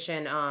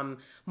Celebration.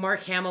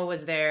 Mark Hamill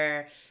was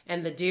there,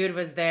 and the dude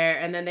was there,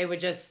 and then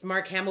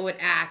Mark Hamill would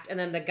act, and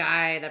then the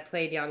guy that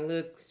played young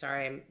Luke,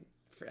 sorry,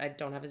 I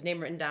don't have his name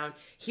written down,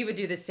 he would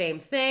do the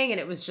same thing, and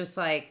it was just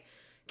like,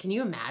 can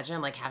you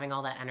imagine, like, having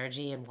all that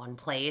energy in one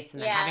place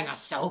and then having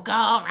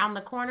Ahsoka around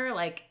the corner?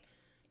 Like,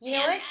 you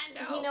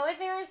know what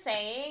they were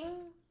saying?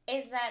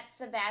 Is that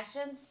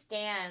Sebastian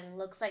Stan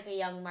looks like a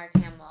young Mark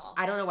Hamill.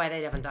 I don't know why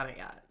they haven't done it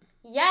yet.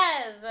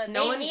 Yes,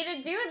 they need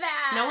to do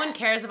that. No one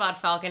cares about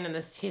Falcon in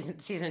this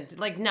season.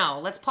 Like,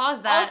 no, let's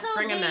pause that. Also,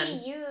 bring him in.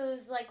 they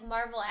use, like,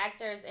 Marvel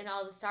actors in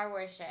all the Star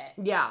Wars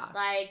shit. Yeah.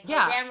 Like,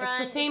 Dameron it's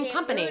the same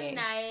company. Moon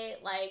Knight,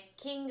 like,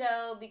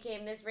 Kingo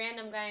became this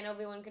random guy in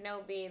Obi-Wan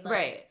Kenobi. Like,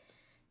 right.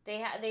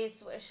 They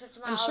switch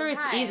them out I'm sure all the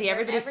it's time. easy.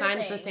 Everybody signs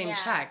the Everything,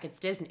 same check. It's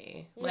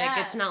Disney. Like,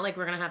 Yeah. it's not like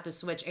we're going to have to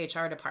switch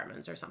HR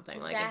departments or something.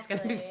 Exactly. Like, it's going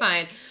to be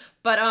fine.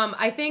 But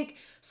I think,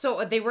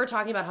 so they were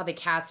talking about how they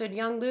casted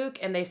young Luke,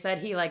 and they said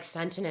he, like,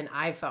 sent in an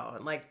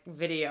iPhone, like,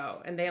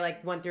 video. And they,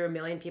 like, went through 1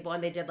 million people,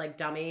 and they did, like,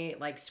 dummy,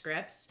 like,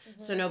 scripts.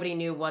 Mm-hmm. So nobody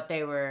knew what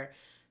they were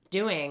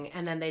doing,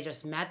 and then they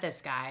just met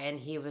this guy, and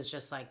he was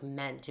just like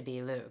meant to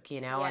be Luke, you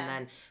know. Yeah. And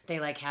then they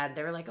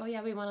were like, oh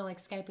yeah, we want to like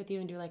Skype with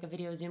you and do like a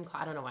video Zoom call.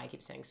 I don't know why I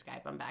keep saying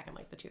Skype. I'm back in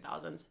like the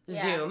 2000s.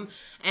 Yeah. Zoom,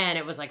 and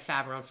it was like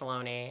Favreau and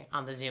Filoni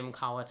on the Zoom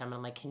call with him. And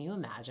I'm like, can you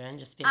imagine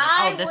just being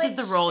like, oh, this is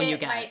the role you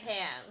get? My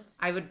pants.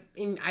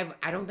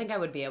 I don't think I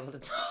would be able to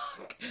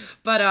talk,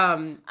 but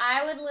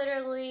I would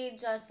literally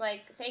just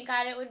like, thank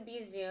God it would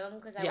be Zoom,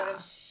 because I would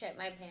have shit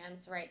my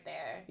pants right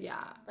there.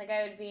 Yeah. Like,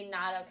 I would be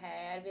not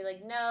okay. I'd be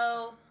like,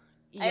 no.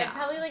 Yeah. I would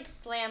probably like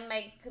slam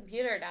my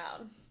computer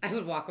down. I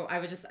would walk. I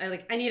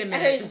need a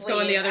minute. Just go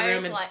in the other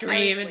room and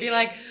scream and be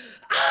like,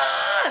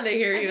 ah! And they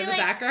hear you in the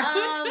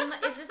background.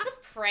 Is this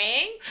a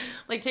prank?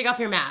 Like, take off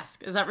your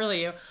mask. Is that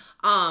really you?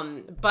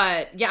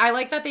 But yeah, I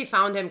like that they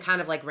found him kind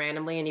of like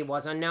randomly and he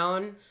was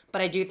unknown.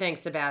 But I do think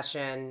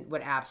Sebastian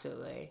would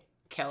absolutely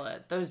kill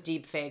it. Those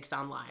deep fakes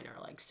online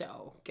are like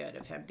so good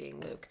of him being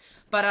Luke.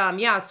 But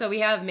yeah, so we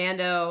have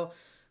Mando.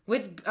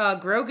 With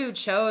Grogu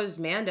chose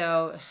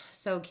Mando,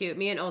 so cute.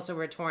 Me and Elsa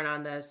were torn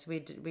on this.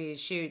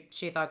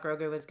 She thought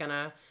Grogu was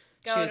gonna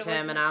choose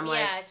him, and I'm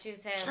like,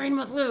 choose him. Train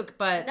with Luke,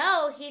 but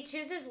no, he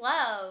chooses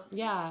love.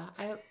 Yeah,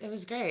 it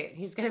was great.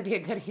 He's gonna be a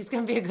good one. He's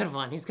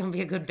gonna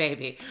be a good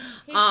baby.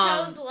 He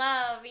chose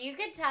love. You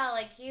could tell,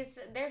 like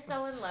they're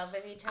so in love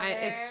with each other.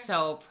 It's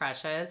so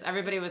precious.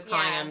 Everybody was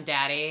calling him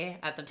Daddy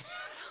at the.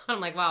 I'm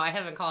like, wow, I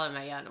haven't called him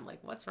that yet. And I'm like,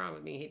 what's wrong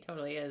with me? He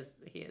totally is.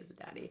 He is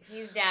daddy.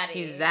 He's daddy.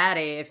 He's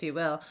daddy, if you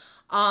will.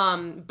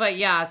 But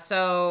yeah,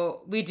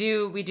 so we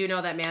do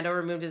know that Mando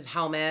removed his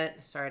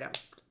helmet. Sorry to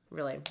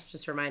really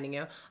just reminding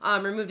you.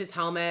 Removed his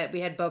helmet. We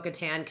had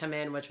Bo-Katan come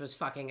in, which was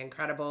fucking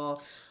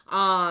incredible.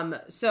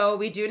 So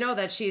we do know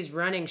that she's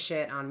running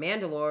shit on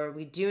Mandalore.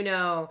 We do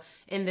know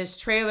in this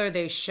trailer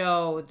they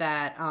show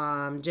that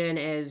Din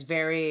is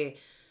very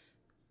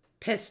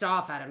pissed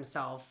off at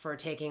himself for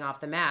taking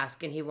off the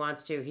mask, and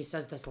he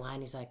says this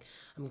line, he's like,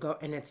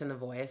 and it's in the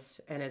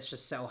voice, and it's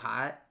just so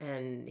hot,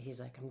 and he's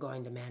like, I'm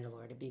going to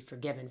Mandalore to be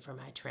forgiven for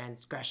my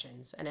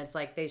transgressions. And it's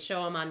like they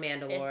show him on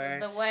Mandalore.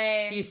 This is the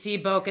way. You see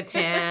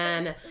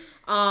Bo-Katan.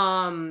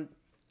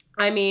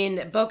 I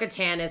mean,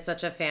 Bo-Katan is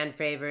such a fan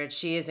favorite.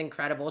 She is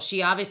incredible.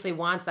 She obviously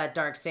wants that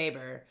dark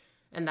saber,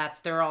 and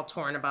they're all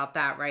torn about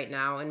that right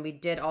now. And we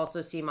did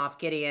also see Moff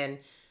Gideon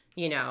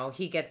you know,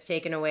 he gets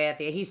taken away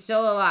he's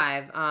still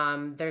alive.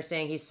 They're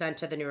saying he's sent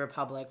to the New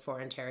Republic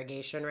for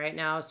interrogation right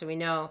now. So we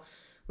know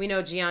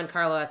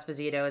Giancarlo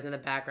Esposito is in the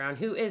background,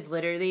 who is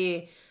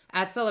literally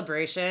at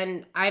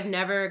Celebration. I've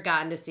never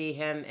gotten to see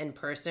him in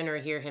person or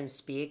hear him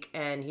speak,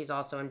 and he's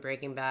also in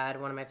Breaking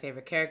Bad, one of my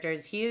favorite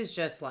characters. He is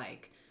just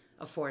like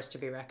a force to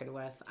be reckoned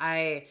with.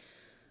 I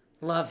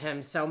love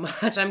him so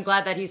much. I'm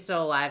glad that he's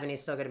still alive and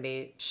he's still going to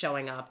be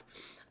showing up.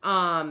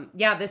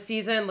 Yeah, this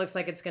season looks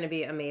like it's going to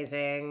be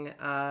amazing.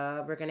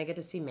 We're going to get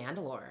to see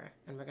Mandalore,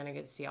 and we're going to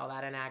get to see all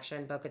that in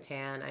action.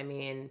 Bo-Katan, I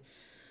mean,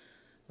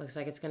 looks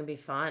like it's going to be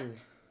fun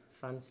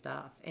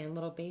stuff. And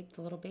the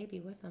little baby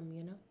with him,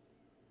 you know?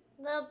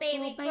 Little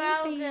baby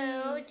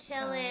Grogu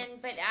chilling.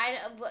 But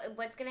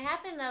what's going to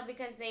happen, though,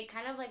 because they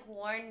kind of, like,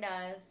 warned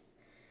us.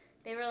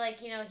 They were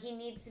like, you know, he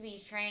needs to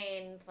be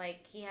trained. Like,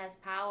 he has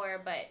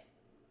power, but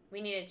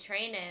we need to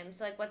train him.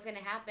 So, like, what's going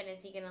to happen?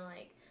 Is he going to,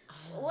 like...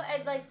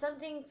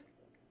 something's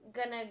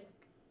gonna,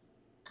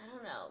 I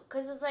don't know,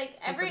 because it's like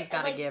something's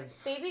gotta give.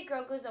 Baby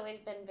Grogu's always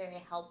been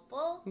very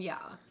helpful.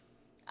 Yeah.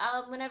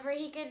 Whenever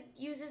he could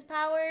use his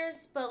powers,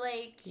 but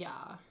like,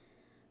 yeah,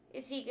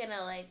 is he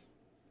gonna like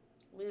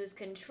lose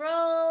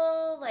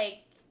control?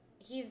 Like,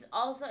 he's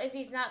also, if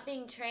he's not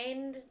being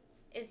trained,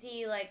 is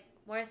he like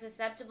more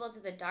susceptible to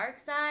the dark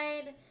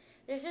side?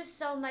 There's just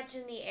so much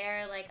in the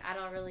air, like, I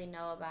don't really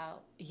know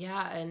about.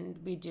 Yeah, and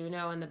we do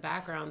know in the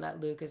background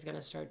that Luke is going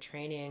to start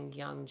training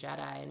young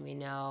Jedi, and we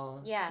know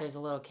there's a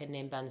little kid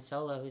named Ben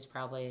Solo who's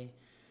probably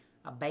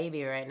a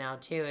baby right now,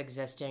 too,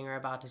 existing or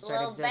about to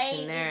start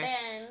existing there.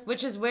 Ben.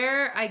 Which is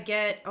where I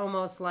get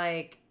almost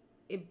like,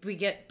 we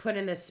get put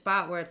in this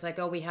spot where it's like,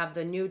 oh, we have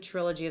the new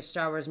trilogy of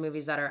Star Wars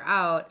movies that are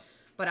out,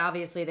 but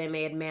obviously they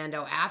made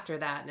Mando after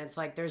that, and it's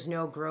like there's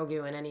no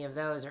Grogu in any of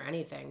those or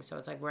anything. So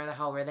it's like, where the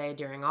hell were they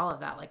during all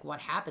of that? Like, what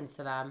happens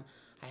to them?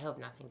 I hope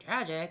nothing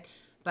tragic.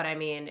 But I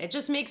mean, it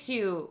just makes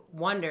you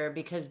wonder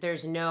because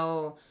there's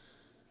no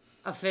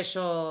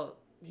official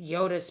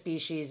Yoda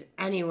species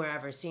anywhere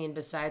ever seen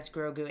besides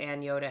Grogu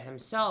and Yoda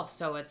himself.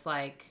 So it's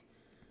like,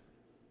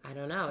 I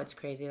don't know. It's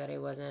crazy that he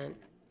wasn't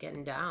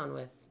getting down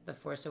with The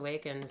Force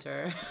Awakens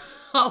or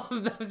all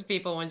of those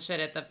people when shit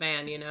hit the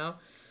fan, you know?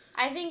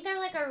 I think they're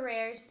like a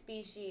rare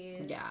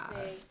species. Yeah.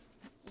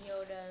 The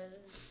Yodas.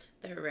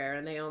 They're rare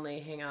and they only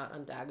hang out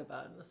on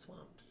Dagobah in the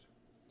swamps.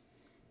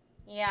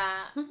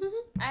 Yeah.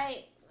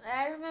 I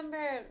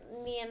remember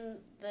me and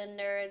the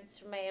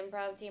nerds from my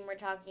improv team were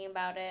talking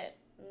about it.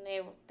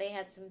 And they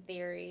had some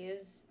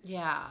theories.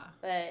 Yeah.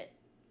 But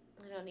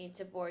I don't need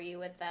to bore you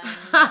with them.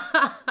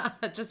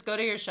 Just go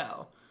to your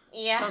show.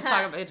 Yeah.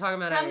 You're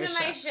talking about Come to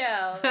my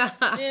show.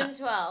 June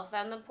 12th.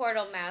 I'm the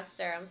Portal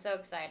Master. I'm so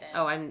excited.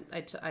 Oh, I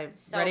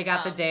so already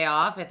got the day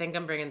off. I think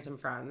I'm bringing some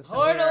friends. So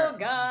Portal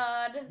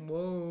God.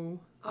 Whoa.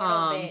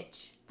 Portal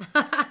bitch.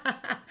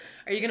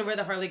 Are you going to wear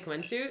the Harley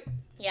Quinn suit?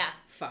 Yeah.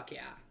 Fuck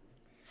yeah.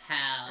 Hell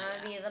yeah.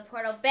 I'll be the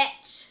Portal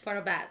bitch.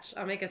 Portal batch.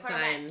 I'll make a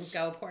sign. Batch.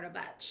 Go Portal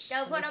batch.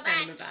 Go Portal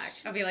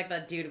batch. I'll be like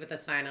the dude with the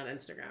sign on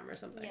Instagram or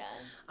something. Yeah.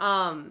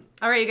 All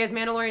right, you guys,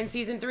 Mandalorian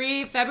Season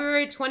 3,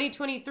 February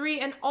 2023.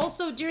 And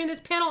also during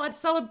this panel at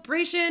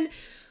Celebration,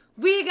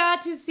 we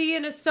got to see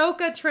an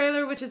Ahsoka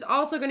trailer, which is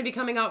also going to be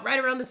coming out right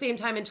around the same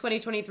time in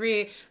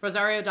 2023.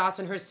 Rosario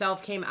Dawson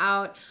herself came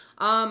out.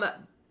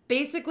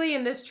 Basically,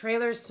 in this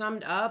trailer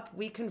summed up,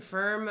 we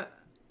confirm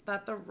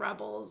that the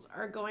Rebels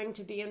are going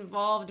to be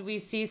involved. We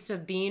see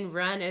Sabine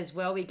Wren as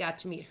well. We got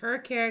to meet her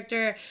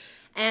character.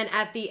 And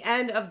at the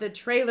end of the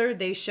trailer,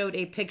 they showed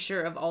a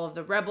picture of all of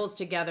the Rebels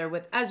together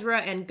with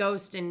Ezra and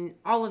Ghost and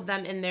all of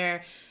them in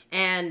there.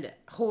 And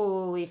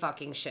holy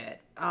fucking shit.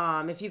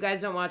 If you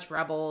guys don't watch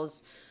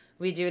Rebels,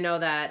 we do know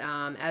that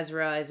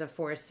Ezra is a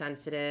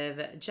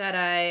Force-sensitive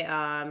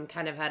Jedi,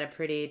 kind of had a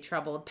pretty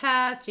troubled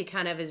past. He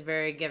kind of is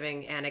very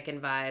giving Anakin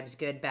vibes,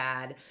 good,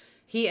 bad.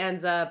 He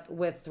ends up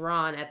with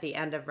Thrawn at the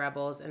end of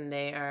Rebels, and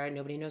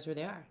nobody knows where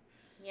they are.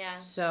 Yeah.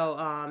 So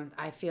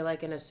I feel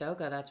like in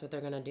Ahsoka, that's what they're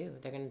going to do.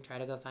 They're going to try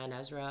to go find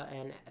Ezra,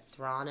 and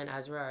Thrawn and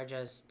Ezra are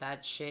just,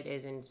 that shit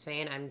is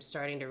insane. I'm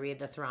starting to read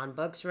the Thrawn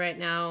books right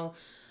now.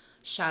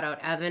 Shout out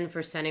Evan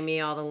for sending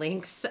me all the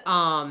links.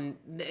 You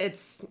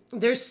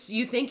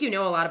think you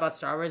know a lot about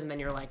Star Wars, and then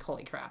you're like,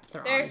 holy crap,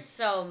 Thrawn. There's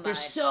so much. There's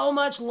so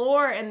much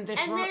lore, and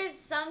there's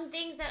some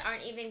things that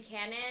aren't even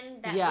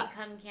canon that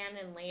become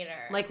canon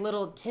later. Like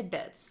little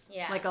tidbits.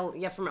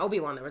 Yeah. From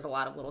Obi-Wan, there was a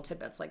lot of little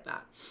tidbits like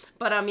that.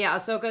 But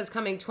Ahsoka is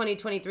coming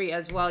 2023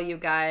 as well, you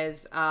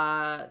guys.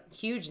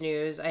 Huge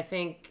news. I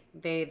think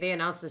they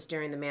announced this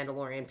during the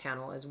Mandalorian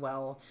panel as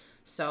well.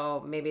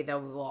 So maybe they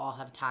will all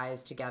have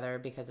ties together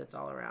because it's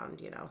all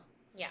around,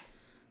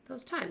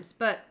 those times.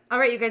 But all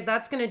right, you guys,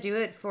 that's going to do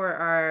it for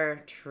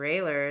our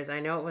trailers. I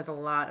know it was a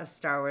lot of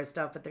Star Wars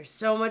stuff, but there's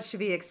so much to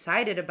be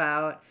excited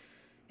about.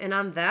 And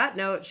on that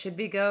note, should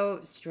we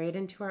go straight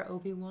into our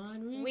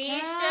Obi-Wan recap? We should.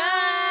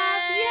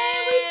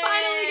 Yay, we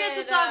finally get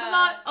to talk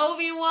about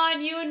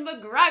Obi-Wan, Ewan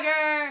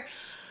McGregor.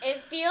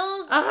 It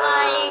feels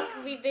like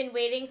we've been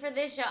waiting for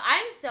this show.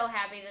 I'm so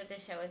happy that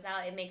this show is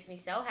out. It makes me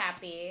so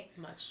happy.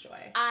 Much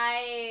joy.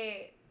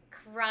 I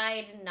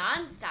cried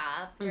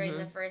nonstop during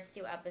the first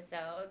 2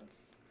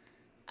 episodes.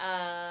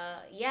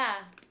 Yeah,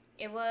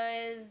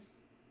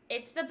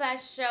 it's the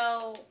best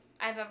show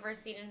I've ever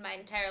seen in my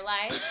entire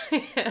life.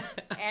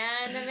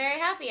 And I'm very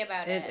happy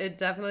about it. It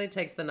definitely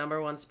takes the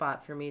number 1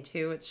 spot for me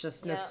too. It's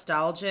just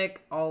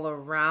nostalgic all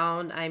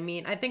around. I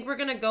mean, I think we're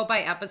going to go by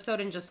episode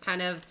and just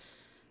kind of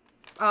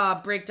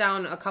break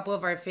down a couple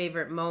of our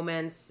favorite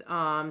moments,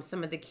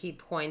 some of the key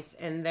points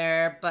in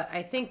there. But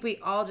I think we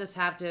all just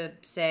have to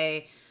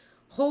say,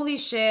 holy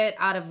shit,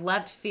 out of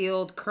left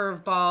field,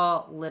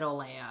 curveball, Little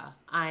Leia.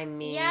 I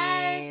mean...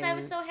 Yes, I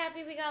was so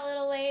happy we got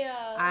Little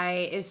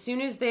Leia. As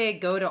soon as they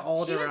go to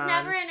Alderaan... She was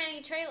never in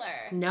any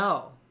trailer.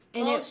 No.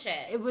 And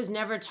bullshit. It was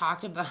never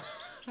talked about.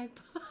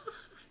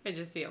 I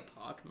just see a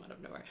paw come out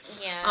of nowhere.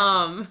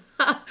 Yeah.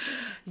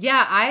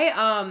 Yeah,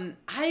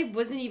 I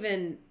wasn't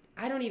even...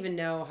 I don't even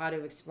know how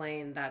to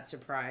explain that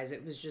surprise.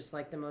 It was just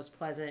like the most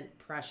pleasant,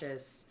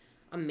 precious,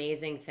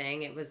 amazing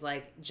thing. It was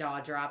like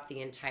jaw drop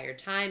the entire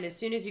time. As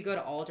soon as you go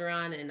to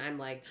Alderaan, and I'm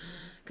like,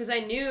 because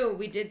I knew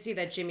we did see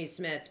that Jimmy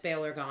Smits,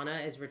 Bail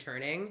Organa, is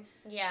returning.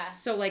 Yeah.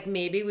 So like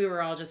maybe we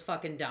were all just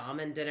fucking dumb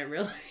and didn't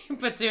really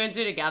put 2 and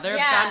 2 together.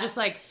 Yeah. But I'm just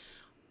like,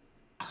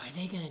 are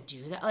they gonna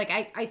do that? Like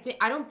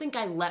I don't think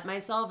I let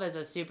myself as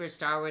a super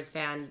Star Wars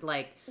fan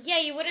yeah,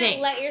 you wouldn't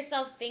let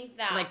yourself think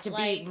that like to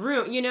be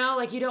rude, you know,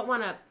 like you don't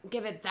want to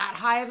give it that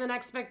high of an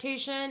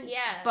expectation.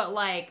 Yeah, but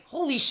like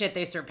holy shit,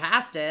 they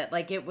surpassed it.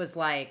 Like it was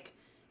like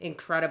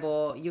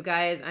incredible, you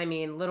guys. I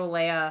mean, Little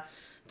Leia,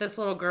 this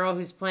little girl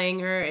who's playing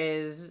her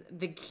is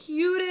the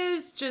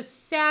cutest,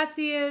 just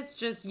sassiest,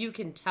 just you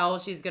can tell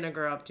she's going to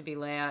grow up to be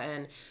Leia,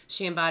 and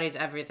she embodies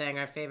everything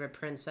our favorite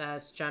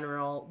princess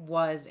general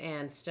was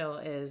and still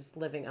is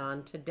living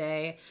on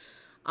today.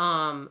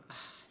 I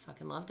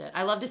fucking loved it.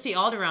 I love to see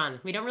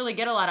Alderaan. We don't really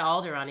get a lot of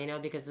Alderaan, you know,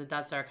 because the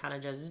Death Star kind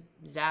of just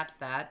zaps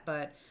that,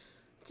 but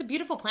it's a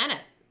beautiful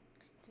planet.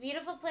 It's a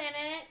beautiful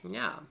planet.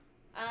 Yeah.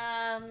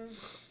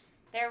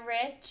 They're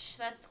rich.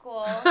 That's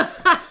cool.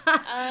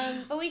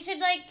 But we should,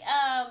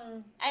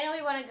 I know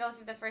we want to go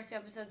through the first 2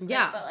 episodes quick,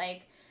 but,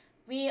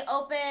 we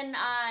open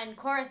on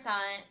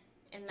Coruscant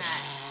in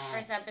that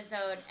first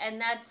episode,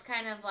 and that's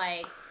kind of,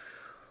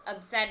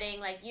 upsetting.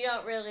 Like, you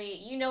don't really,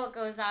 you know what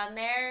goes on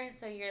there,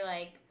 so you're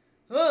like,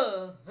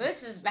 oh,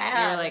 this is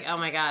bad. You're like, oh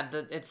my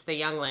god, it's the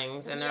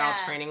younglings, and they're all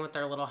training with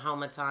their little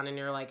helmets on, and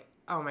you're like,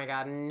 oh my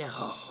god,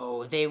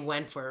 no. They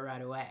went for it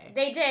right away.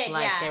 They did,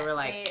 They were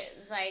like...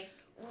 It's like...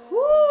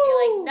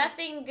 You're like,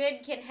 nothing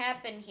good can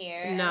happen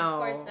here.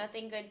 No. And of course,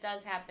 nothing good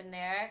does happen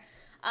there.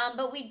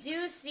 But we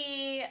do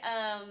see,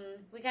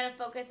 we kind of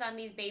focus on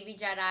these baby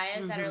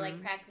Jedis that are,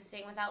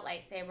 practicing without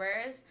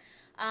lightsabers.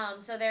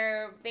 So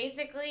they're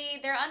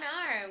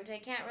unarmed. They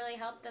can't really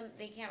help them.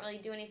 They can't really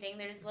do anything.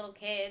 They're just little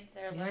kids.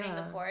 They're learning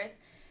the Force.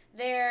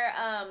 Their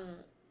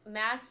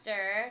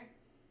master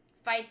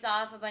fights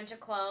off a bunch of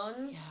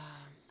clones. Yeah.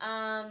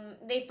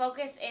 They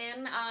focus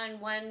in on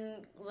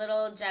one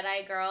little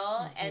Jedi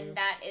girl, and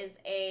that is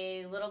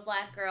a little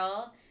black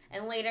girl.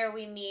 And later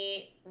we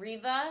meet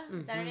Reva.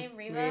 Is that her name?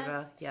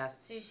 Reva,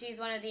 yes. So she's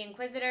one of the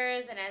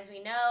Inquisitors, and as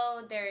we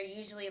know, they're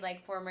usually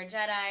former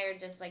Jedi or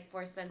just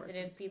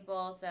Force-sensitive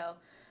people. So,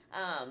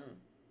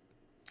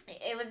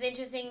 it was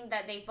interesting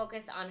that they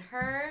focused on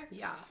her.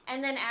 Yeah.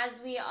 And then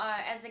as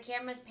the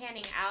camera's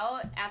panning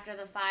out after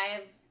the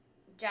 5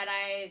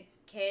 Jedi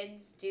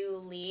kids do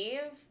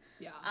leave.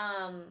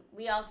 Yeah.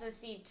 We also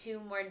see 2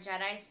 more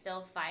Jedi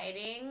still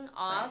fighting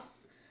off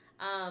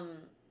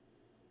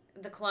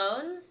the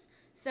clones.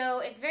 So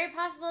it's very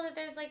possible that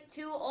there's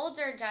 2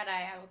 older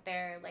Jedi out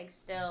there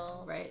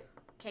still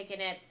kicking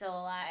it, still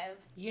alive.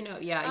 You know,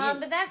 yeah.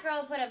 But that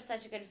girl put up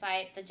such a good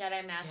fight, the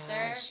Jedi Master.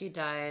 Yeah, she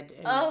died.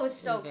 It was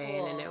so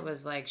vain, cool. And it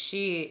was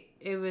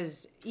it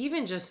was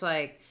even just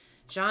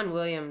John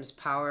Williams'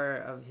 power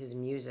of his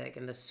music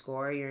and the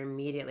score, you're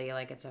immediately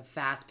it's a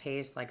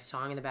fast-paced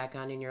song in the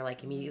background, and you're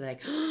immediately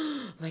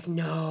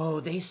no,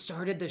 they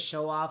started the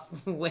show off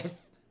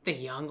with the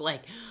young,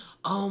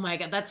 oh my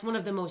god, that's one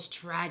of the most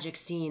tragic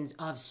scenes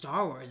of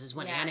Star Wars is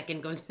when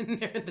Anakin goes in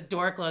there, the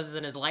door closes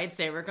and his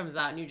lightsaber comes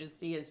out and you just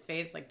see his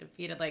face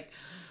defeated.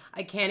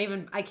 I can't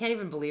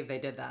even believe they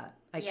did that.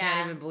 I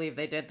can't even believe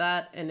they did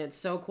that, and it's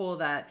so cool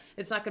that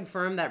it's not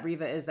confirmed that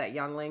Reva is that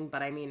youngling,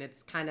 but I mean,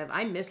 it's kind of,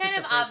 I missed it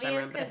the first time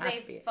around, but it has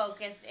to be. It's kind of obvious because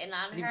they focused in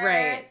on her.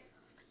 Right.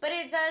 But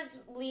it does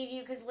lead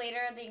you, because later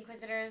the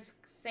Inquisitors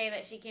say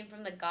that she came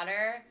from the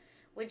gutter,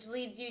 which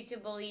leads you to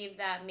believe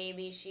that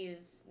maybe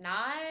she's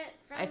not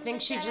from I think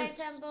the she Jedi just,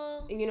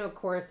 Temple.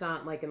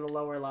 Coruscant, in the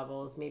lower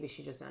levels, maybe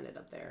she just ended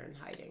up there and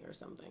hiding or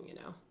something,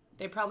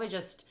 They probably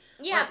just...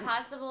 Yeah,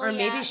 possible. Or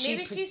maybe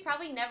maybe she's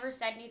probably never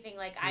said anything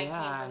I came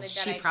from the Jedi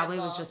Temple. She probably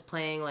was just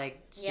playing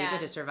stupid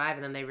to survive,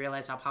 and then they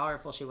realized how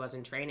powerful she was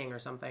in training or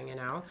something,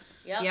 Yep.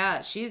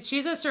 Yeah,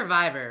 she's a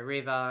survivor,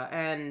 Reva,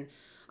 and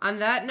on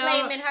that note...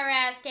 Claiming her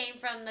ass came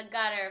from the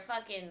gutter,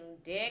 fucking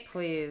dicks.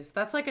 Please,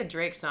 that's like a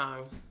Drake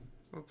song.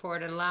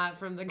 Reporting live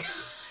from the...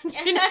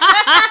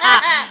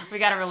 we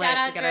gotta relate. Shout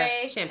out we gotta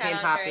Drake. Champagne Shout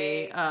out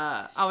Poppy. Drake.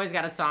 Always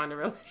got a song to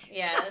relate.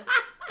 Yes.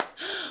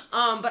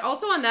 But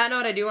also on that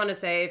note, I do want to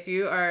say if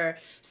you are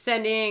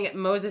sending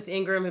Moses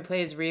Ingram, who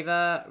plays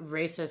Reva,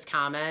 racist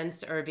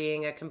comments or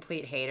being a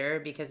complete hater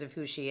because of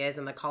who she is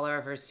and the color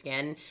of her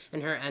skin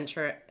and her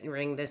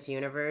entering this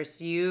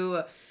universe,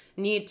 you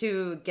need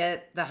to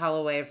get the hell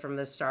away from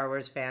the Star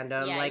Wars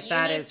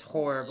fandom. Is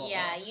horrible.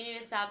 Yeah, you need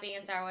to stop being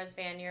a Star Wars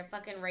fan. You're a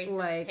fucking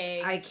racist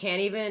pig. I can't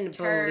even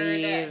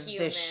believe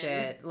this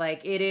shit.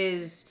 It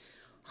is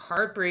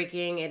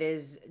heartbreaking. It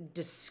is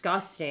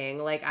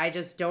disgusting. I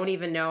just don't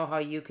even know how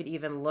you could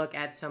even look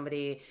at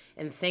somebody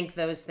and think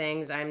those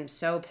things. I'm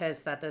so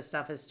pissed that this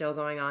stuff is still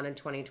going on in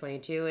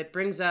 2022. It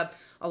brings up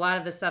a lot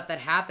of the stuff that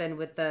happened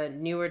with the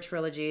newer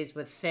trilogies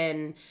with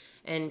Finn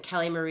and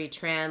Kelly Marie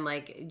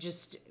Tran.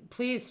 Just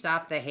please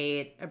stop the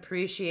hate.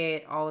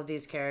 Appreciate all of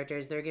these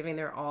characters. They're giving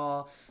their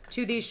all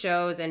to these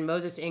shows, and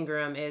Moses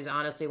Ingram is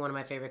honestly one of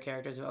my favorite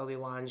characters of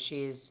Obi-Wan.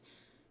 She's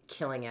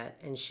killing it,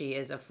 and she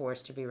is a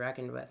force to be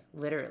reckoned with.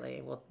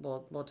 Literally,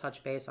 we'll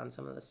touch base on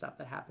some of the stuff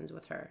that happens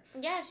with her.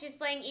 Yeah, she's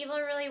playing evil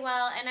really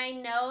well, and I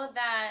know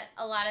that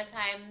a lot of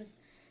times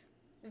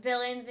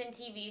villains in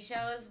TV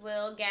shows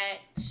will get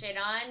shit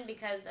on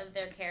because of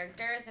their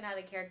characters and how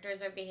the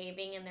characters are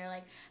behaving, and they're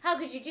like, how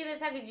could you do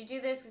this? How could you do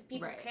this? Because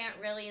people can't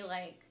really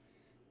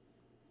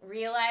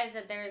realize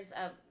that there's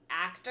a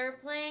actor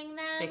playing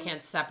them. They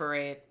can't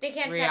separate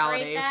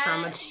reality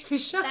from a TV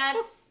show.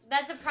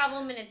 That's a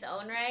problem in its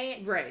own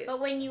right. Right. But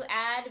when you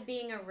add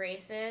being a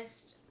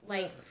racist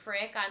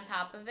prick on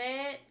top of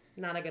it,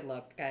 not a good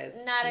look,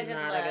 guys. Not a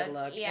good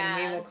look. Yeah.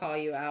 And we will call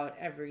you out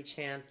every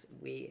chance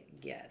we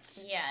get.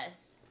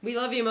 Yes. We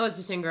love you,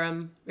 Moses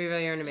Ingram.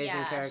 You're an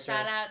amazing character.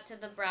 Shout out to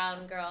the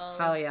brown girls.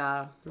 Hell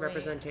yeah.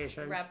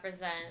 Representation.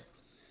 Represent.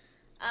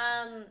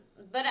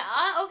 But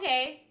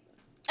okay.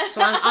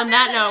 So on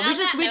that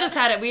note, we just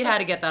had it. We had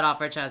to get that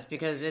off our chest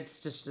because it's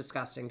just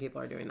disgusting.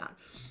 People are doing that.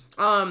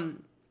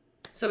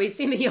 So we've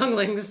seen the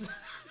younglings.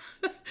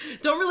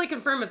 Don't really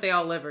confirm if they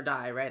all live or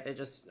die, right? They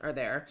just are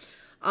there.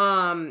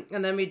 And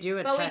then we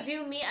do But we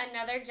do meet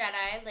another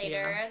Jedi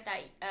later. Yeah.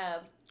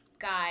 That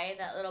guy,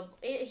 that little.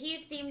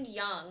 He seemed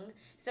young,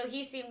 so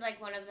he seemed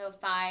like one of the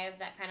 5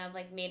 that kind of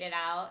made it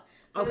out.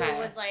 Who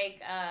was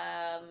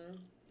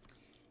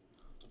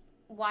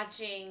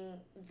watching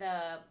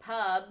the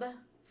pub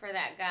for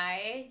that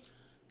guy.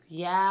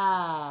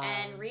 Yeah.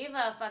 And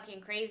Reva, fucking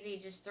crazy,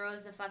 just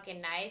throws the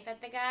fucking knife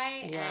at the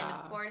guy. Yeah.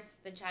 And, of course,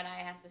 the Jedi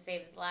has to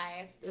save his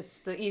life. It's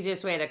the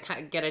easiest way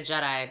to get a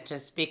Jedi to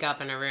speak up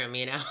in a room,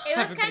 you know? It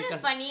was kind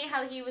of funny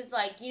how he was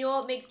like, you know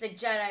what makes the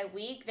Jedi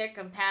weak? Their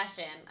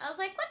compassion. I was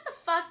like, what the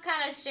fuck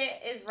kind of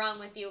shit is wrong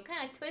with you? What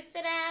kind of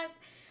twisted ass,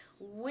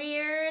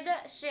 weird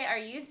shit are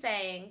you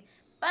saying?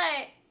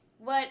 But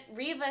what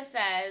Reva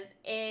says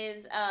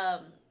is,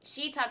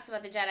 she talks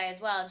about the Jedi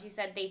as well, and she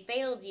said, they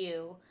failed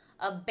you,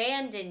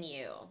 abandon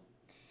you.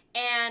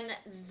 And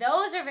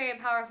those are very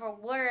powerful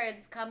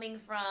words coming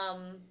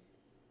from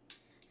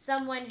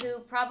someone who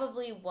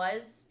probably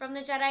was from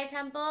the Jedi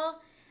Temple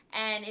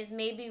and is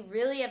maybe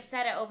really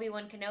upset at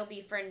Obi-Wan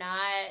Kenobi for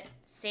not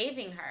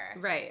saving her.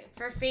 Right.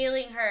 For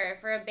failing her,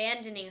 for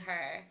abandoning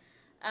her.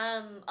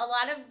 A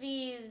lot of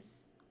these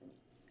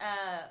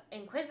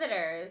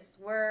Inquisitors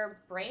were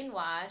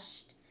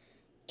brainwashed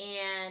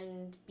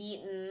and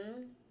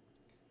beaten,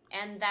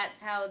 and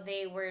that's how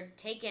they were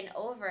taken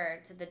over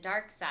to the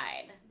dark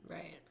side.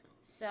 Right.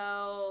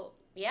 So,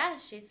 yeah,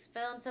 she's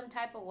feeling some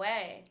type of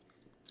way.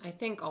 I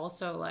think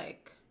also,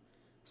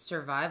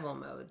 survival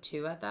mode,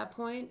 too, at that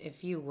point.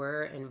 If you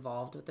were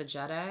involved with the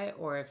Jedi,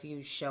 or if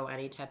you show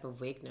any type of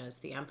weakness,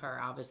 the Empire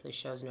obviously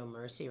shows no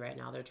mercy right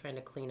now. They're trying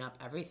to clean up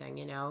everything,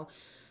 you know?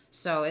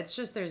 So, it's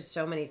just, there's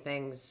so many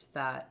things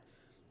that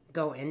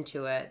go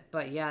into it.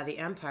 But yeah, the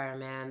Empire,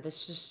 man,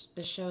 this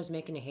show is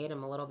making you hate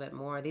them a little bit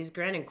more. These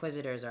Grand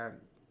Inquisitors are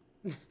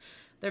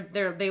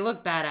they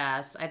look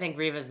badass. I think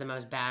Reva's the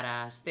most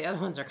badass. The other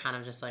ones are kind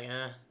of just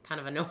kind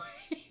of annoying.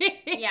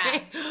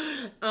 Yeah.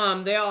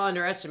 They all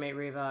underestimate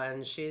Reva,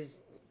 and she's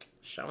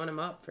showing them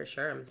up for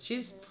sure.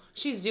 She's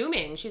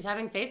zooming. She's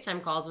having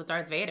FaceTime calls with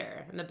Darth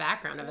Vader in the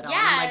background of it all.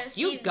 Yeah, I'm like,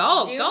 you go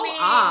off.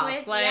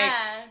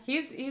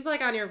 He's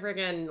on your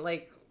freaking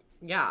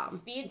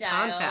speed dial.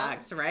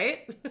 Contacts,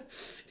 right?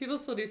 People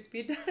still do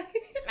speed dial.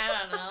 I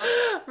don't know.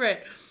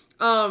 Right.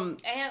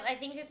 I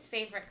think it's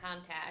favorite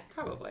contacts.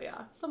 Probably,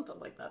 yeah. Something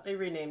like that. They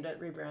renamed it,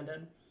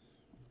 rebranded.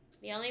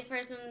 The only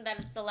person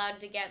that's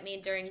allowed to get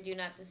me during Do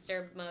Not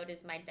Disturb mode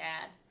is my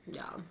dad.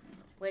 Yeah.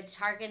 Which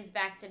harkens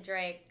back to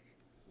Drake,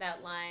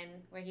 that line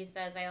where he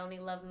says, I only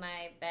love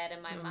my bed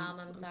and my mom,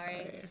 I'm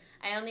sorry.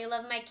 I only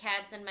love my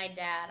cats and my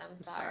dad, I'm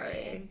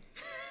sorry.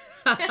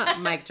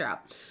 Mic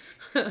drop.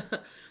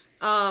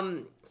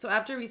 So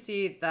after we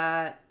see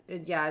that,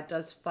 it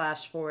does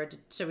flash forward,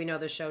 so we know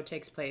the show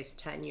takes place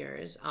 10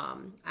 years.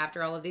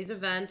 After all of these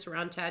events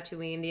around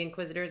Tatooine, the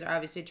Inquisitors are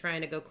obviously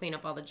trying to go clean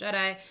up all the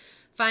Jedi,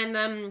 find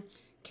them,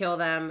 kill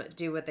them,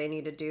 do what they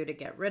need to do to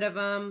get rid of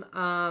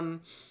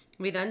them.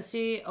 We then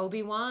see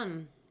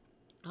Obi-Wan,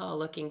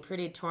 looking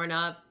pretty torn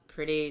up,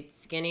 pretty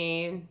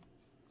skinny,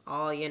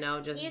 all,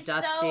 just He's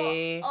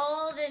dusty. so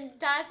old and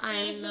dusty.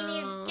 I He know.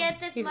 needs get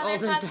this He's old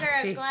and motherfucker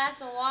dusty. a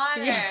glass of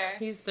water. Yeah,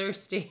 he's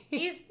thirsty.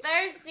 He's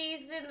thirsty.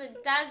 He's in the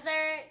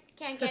desert.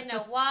 Can't get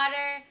no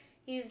water.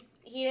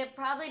 He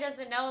probably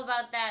doesn't know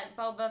about that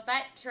Boba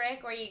Fett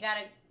trick where you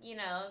gotta,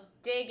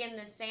 dig in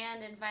the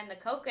sand and find the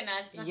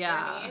coconuts.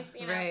 Yeah,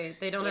 right.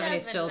 They don't have any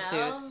still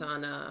suits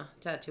on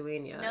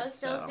Tatooine yet. No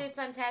still suits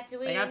on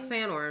Tatooine. They got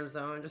sandworms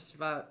though, and just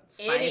about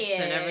spice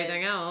and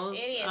everything else.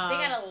 Idiots. They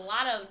got a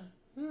lot of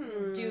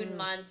dune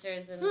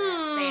monsters in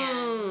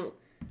that sand.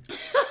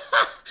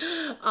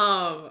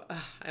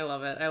 I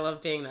love it. I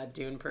love being that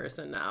Dune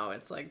person now.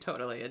 It's like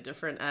totally a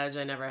different edge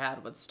I never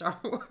had with Star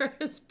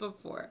Wars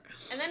before.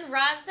 And then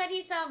Rod said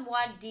he saw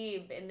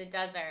Muad'Dib in the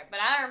desert, but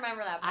I don't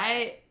remember that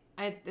part.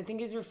 I think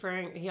he's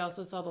referring. He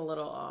also saw the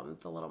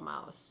little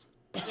mouse.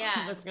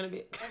 Yeah, that's gonna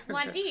be. That's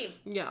Muad'Dib.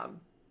 Yeah,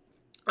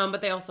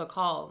 but they also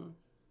call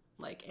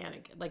like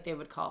Anakin, like they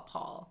would call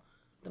Paul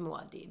the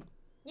Muad'Dib.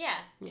 Yeah.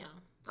 Yeah.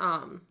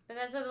 But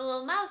that's what the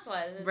little mouse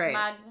was. It's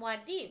right.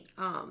 Muad'Dib.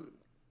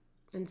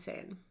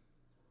 Insane.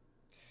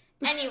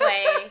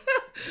 Anyway,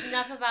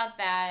 enough about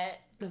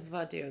that. Enough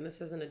about Dune.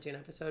 This isn't a Dune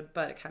episode,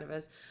 but it kind of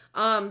is.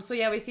 So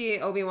yeah, we see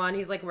Obi-Wan.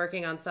 He's like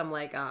working on some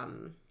like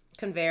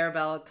conveyor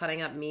belt,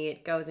 cutting up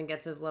meat. Goes and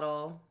gets his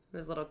little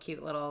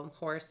cute little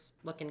horse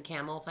looking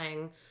camel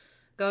thing.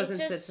 Goes and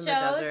sits in the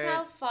desert. It just shows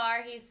how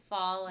far he's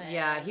fallen.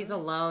 Yeah, he's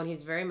alone.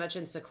 He's very much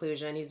in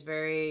seclusion. He's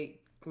very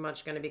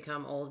much going to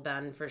become old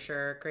Ben for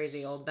sure.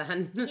 Crazy old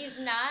Ben. He's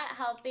not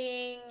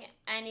helping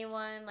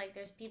anyone. Like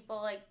there's people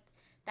like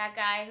that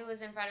guy who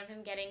was in front of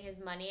him getting his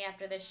money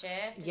after the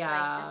shift. It's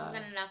like, this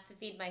isn't enough to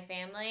feed my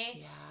family.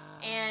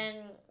 Yeah. And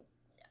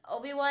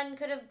Obi-Wan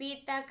could have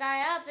beat that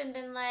guy up and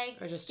been like,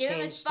 or just give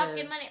him his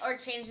fucking money. Or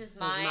changed his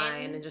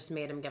mind. And just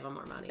made him give him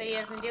more money. But he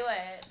doesn't do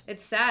it.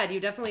 It's sad. You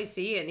definitely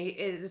see it. And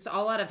it's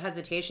all out of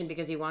hesitation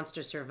because he wants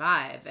to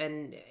survive.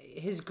 And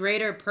his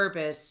greater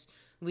purpose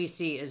we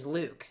see is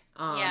Luke.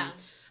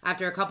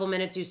 After a couple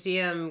minutes, you see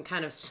him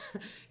kind of,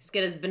 he's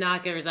got his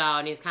binoculars out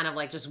and he's kind of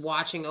like just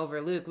watching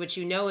over Luke, which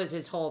is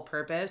his whole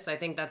purpose. I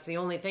think that's the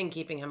only thing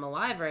keeping him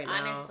alive right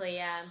now. Honestly,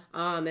 yeah.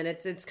 And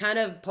it's kind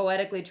of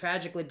poetically,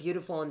 tragically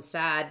beautiful and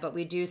sad, but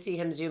we do see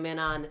him zoom in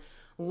on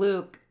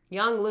Luke,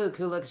 young Luke,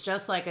 who looks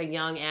just like a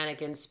young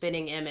Anakin,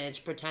 spitting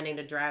image, pretending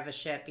to drive a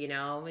ship,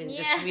 and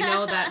just we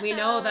know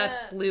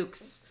that's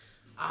Luke's.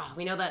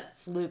 We know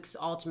that's Luke's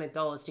ultimate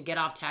goal is to get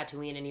off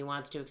Tatooine, and he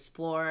wants to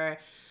explore.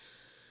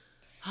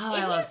 Oh,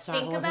 I love Star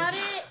Wars. If you think about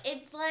it,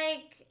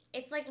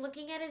 it's like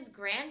looking at his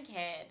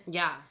grandkid.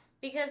 Yeah.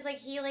 Because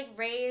he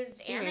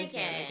raised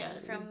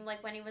Anakin from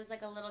when he was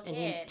a little kid.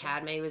 And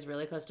Padme was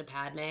really close to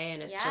Padme,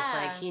 and it's just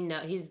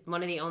he's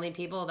one of the only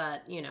people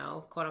that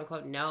quote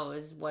unquote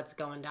knows what's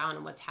going down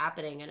and what's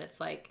happening, and it's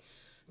like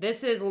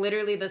this is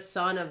literally the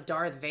son of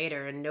Darth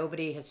Vader, and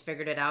nobody has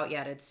figured it out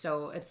yet. It's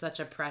such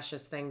a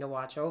precious thing to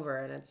watch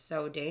over, and it's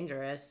so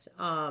dangerous.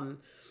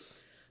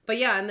 But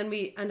yeah, and then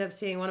we end up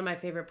seeing one of my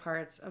favorite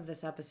parts of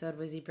this episode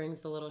was he brings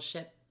the little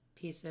ship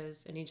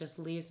pieces and he just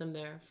leaves them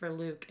there for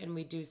Luke, and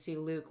we do see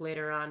Luke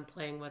later on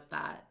playing with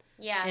that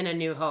in A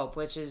New Hope,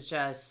 which is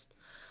just,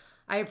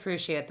 I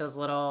appreciate those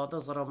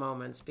little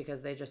moments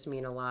because they just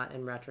mean a lot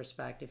in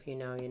retrospect. If you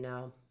know, you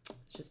know.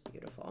 It's just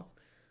beautiful.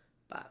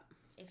 But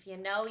if you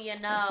know, you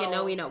know. If you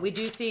know, you know. We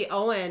do see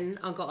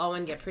Uncle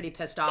Owen get pretty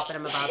pissed off at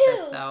him about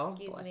this though.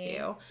 Bless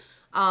you.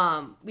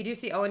 We do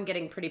see Owen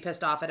getting pretty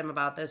pissed off at him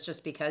about this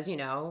just because,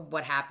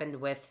 what happened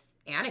with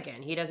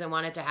Anakin. He doesn't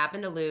want it to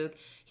happen to Luke.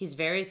 He's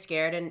very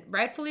scared, and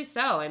rightfully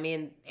so. I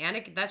mean,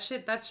 Anakin,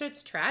 that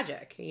shit's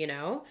tragic,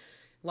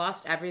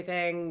 Lost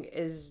everything,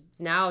 is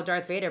now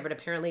Darth Vader, but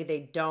apparently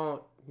they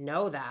don't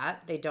know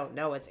that. They don't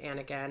know it's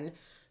Anakin.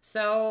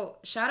 So,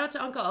 shout out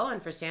to Uncle Owen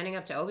for standing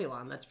up to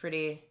Obi-Wan. That's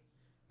pretty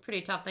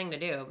tough thing to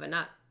do, but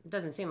it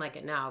doesn't seem like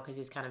it now because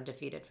he's kind of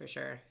defeated for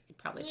sure. You could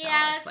probably tell.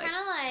 Yeah, it's kind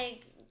of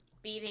like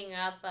beating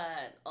up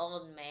an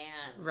old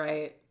man.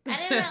 Right. I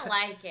didn't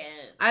like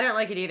it. I didn't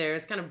like it either. It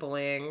was kind of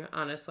bullying,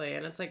 honestly.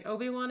 And it's like,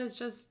 Obi-Wan is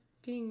just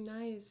being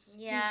nice.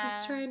 Yeah. He's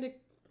just trying to,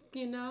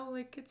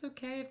 it's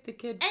okay if the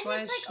kid and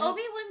flies it's ships.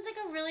 Obi-Wan's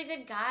a really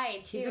good guy,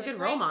 too. He's a good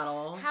role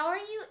model. How are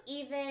you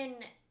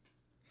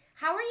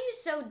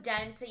so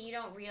dense that you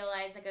don't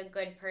realize a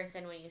good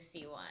person when you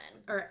see one?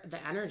 Or the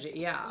energy,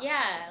 yeah.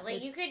 Yeah,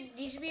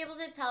 you should be able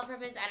to tell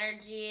from his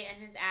energy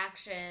and his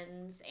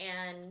actions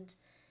and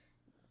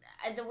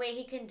the way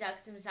he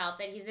conducts himself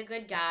that he's a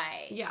good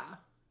guy. Yeah.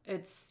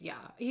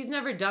 He's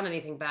never done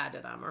anything bad to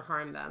them or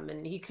harmed them,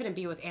 and he couldn't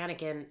be with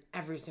Anakin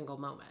every single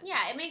moment.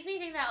 Yeah, it makes me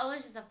think that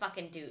Owen's just a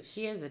fucking douche.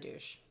 He is a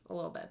douche, a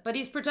little bit. But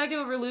he's protective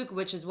over Luke,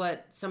 which is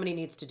what somebody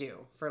needs to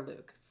do for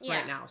Luke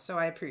right now, so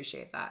I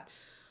appreciate that.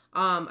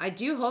 I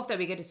do hope that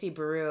we get to see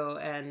Beru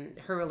and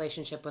her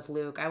relationship with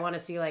Luke. I want to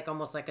see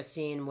almost a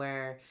scene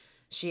where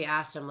she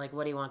asks him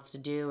what he wants to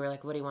do or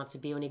what he wants to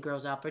be when he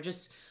grows up, or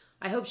just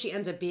I hope she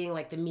ends up being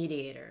the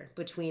mediator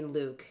between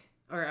Luke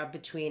or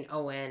between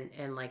Owen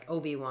and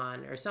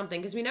Obi-Wan or something,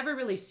 because we never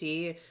really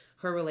see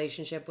her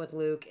relationship with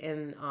Luke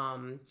in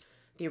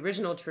the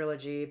original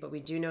trilogy, but we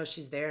do know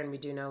she's there, and we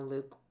do know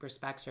Luke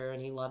respects her and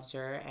he loves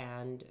her,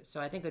 and so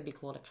I think it would be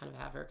cool to kind of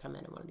have her come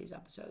in one of these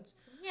episodes.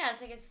 Yeah,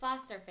 it's like his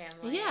foster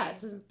family. Yeah,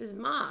 it's his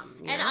mom.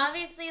 And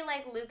obviously,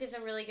 like, Luke is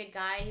a really good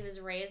guy. He was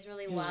raised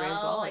really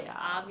well. Like, yeah.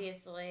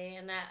 Obviously.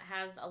 And that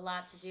has a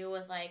lot to do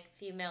with, like,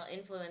 female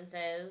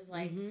influences,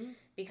 like,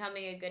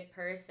 becoming a good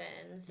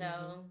person.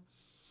 So,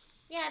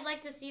 yeah, I'd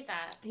like to see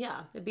that.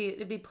 Yeah, it'd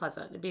be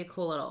pleasant. It'd be a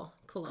cool little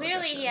Clearly,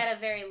 addition. he had a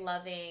very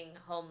loving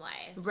home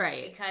life.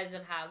 Right. Because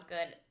of how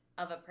good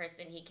of a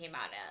person he came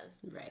out as.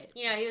 Right.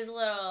 You know, he was a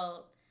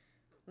little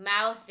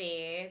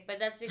mouthy, but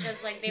that's because,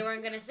 like, they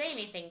weren't going to say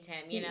anything to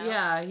him, you know?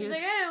 Yeah. He's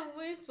like,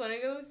 we just want to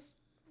go,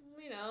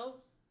 you know,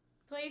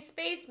 play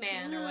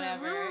spaceman or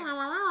whatever.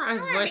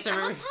 His voice become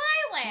a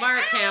pilot.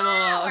 Mark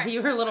Hamill,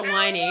 you were a little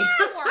whiny. I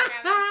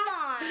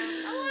want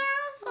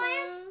to fly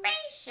a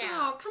spaceship.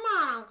 Oh, come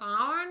on, Uncle.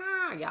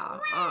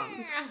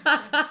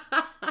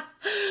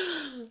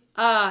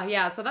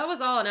 Yeah. So that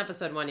was all in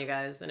episode 1, you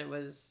guys, and it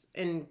was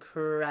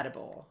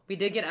incredible. We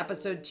did get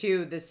episode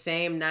 2 the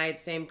same night,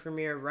 same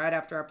premiere, right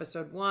after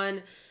episode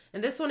 1.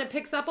 And this one, it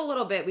picks up a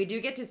little bit. We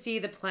do get to see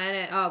the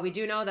planet. We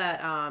do know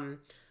that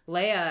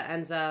Leia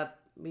ends up,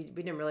 we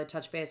didn't really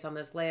touch base on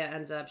this. Leia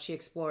ends up, she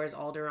explores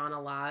Alderaan a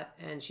lot,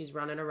 and she's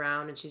running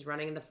around, and she's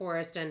running in the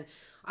forest, and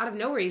out of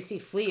nowhere, you see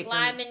Flea.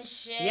 Climbing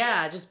shit.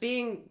 Yeah, just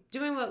doing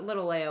what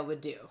little Leia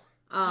would do.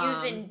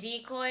 Using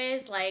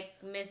decoys like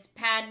Miss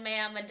Padme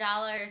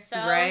Amidala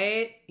herself.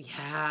 Right?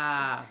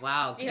 Yeah.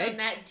 Wow. Stealing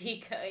that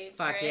decoy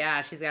Fuck trick.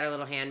 yeah. She's got her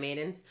little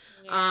handmaidens.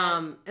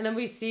 Yeah. And then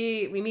we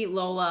meet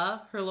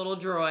Lola, her little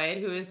droid,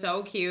 who is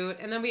so cute.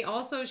 And then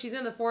she's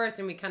in the forest,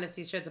 and we kind of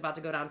see shit's about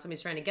to go down.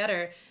 Somebody's trying to get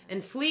her.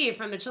 And Flea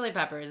from the Chili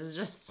Peppers is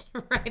just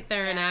right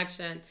there in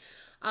action.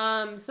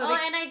 And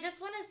I just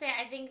want to say,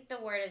 I think the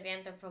word is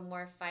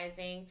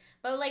anthropomorphizing,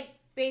 but like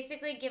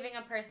basically giving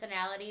a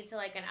personality to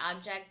like an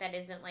object that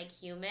isn't like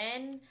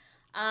human.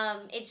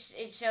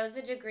 It shows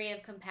a degree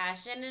of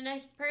compassion in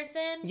a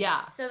person.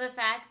 Yeah. So the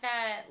fact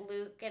that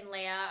Luke and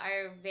Leia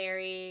are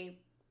very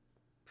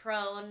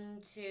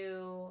prone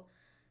to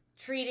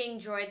treating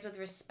droids with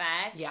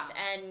respect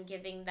and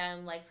giving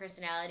them like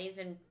personalities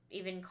and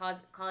even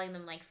calling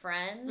them like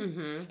friends,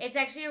 it's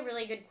actually a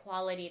really good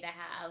quality to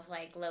have,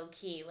 like low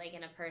key, like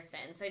in a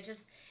person. So it's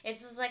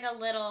just like a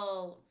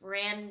little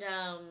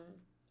random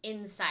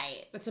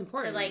insight. It's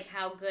important to like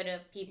how good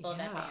of people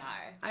that they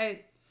are.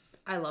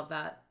 I love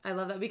that. I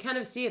love that. We kind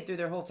of see it through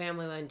their whole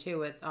family line too,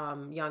 with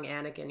young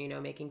Anakin, you know,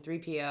 making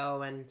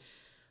 3PO and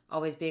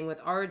always being with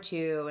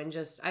R2, and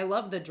just I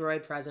love the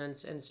droid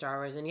presence in Star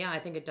Wars. And yeah, I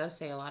think it does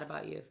say a lot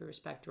about you if you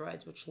respect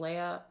droids, which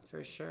Leia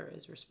for sure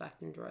is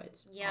respecting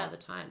droids all the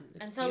time.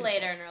 It's until beautiful.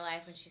 Later in her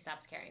life when she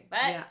stops caring.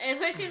 But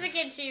when she's a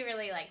kid, she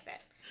really likes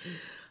it.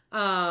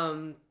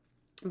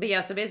 But yeah,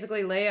 so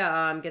basically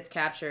Leia gets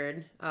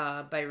captured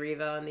by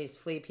Reva and these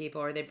Flea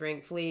people, or they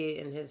bring Flea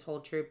and his whole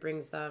troop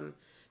brings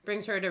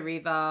her to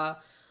Reva.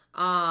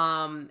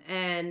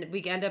 And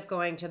we end up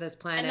going to this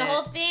planet. And the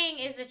whole thing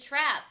is a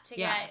trap to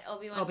get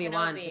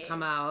Obi-Wan to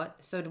come out.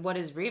 So what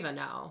does Reva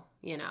know?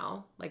 You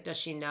know? Like, does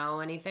she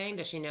know anything?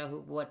 Does she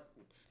know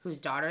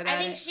whose daughter that is?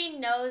 I think she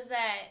knows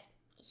that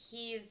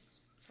he's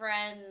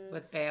friends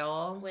with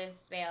Bail.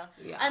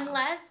 Yeah.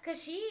 Unless,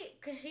 cause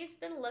she's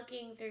been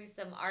looking through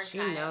some archives. She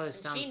knows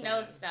something. She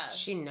knows stuff.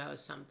 She knows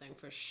something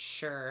for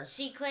sure.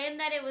 She claimed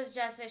that it was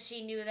just that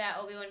she knew that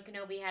Obi-Wan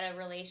Kenobi had a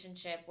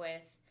relationship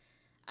with,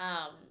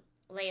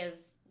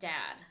 Leia's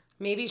dad.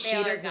 Maybe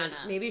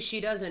she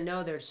doesn't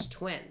know there's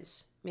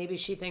twins. Maybe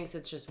she thinks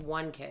it's just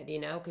one kid, you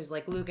know? Because,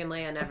 like, Luke and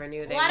Leia never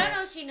knew they were. I don't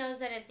know if she knows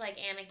that it's, like,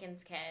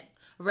 Anakin's kid.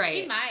 Right.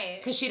 She might.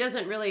 Because she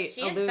doesn't really...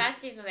 She is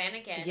besties with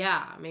Anakin.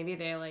 Yeah. Maybe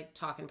they, like,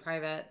 talk in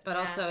private. But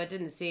also, it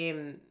didn't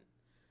seem...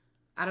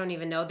 I don't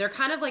even know. They're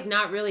kind of, like,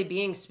 not really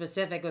being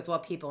specific with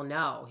what people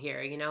know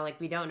here, you know? Like,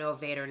 we don't know if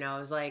Vader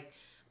knows, like...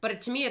 But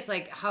to me, it's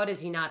like, how does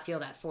he not feel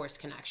that Force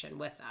connection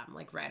with them,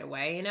 like, right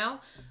away, you know?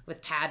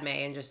 With Padme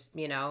and just,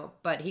 you know...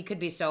 But he could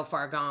be so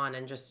far gone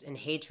and just in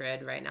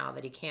hatred right now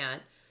that he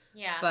can't.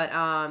 Yeah.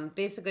 But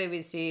basically, we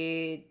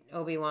see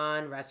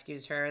Obi-Wan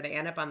rescues her. They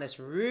end up on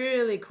this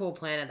really cool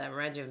planet that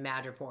reminds you of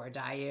Madripoor,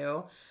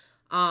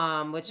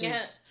 Daiyu. Which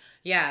is...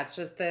 Yeah, it's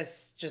just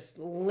this just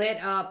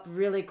lit up,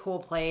 really cool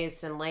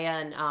place. And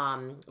Leia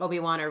and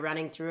Obi-Wan are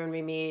running through, and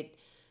we meet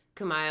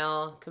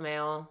Kumail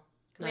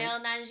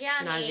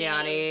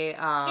Nanjiani.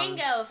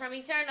 Kingo from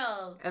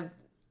Eternals. A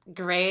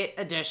great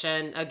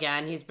addition.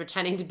 Again, he's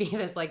pretending to be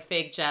this like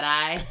fake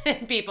Jedi,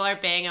 and people are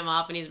paying him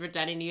off, and he's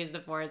pretending to use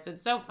the Force.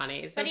 It's so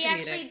funny. So but he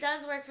actually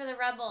does work for the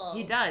Rebels.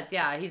 He does,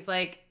 yeah. He's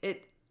like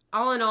it.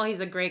 All in all, he's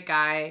a great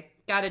guy.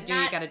 Gotta do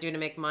what you gotta do to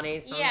make money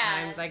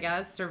sometimes, I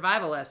guess.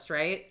 Survivalist,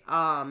 right?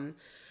 I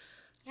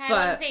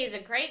wouldn't say he's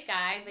a great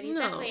guy, but he's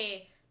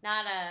definitely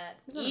not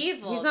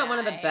evil. He's not one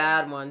of the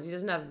bad ones. He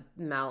doesn't have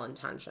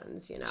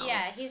malintentions, you know.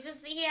 Yeah, he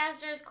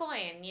after his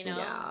coin, you know.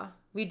 Yeah.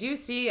 We do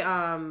see,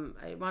 I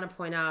want to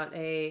point out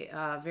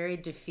a very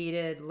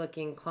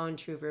defeated-looking clone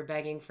trooper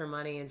begging for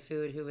money and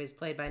food, who is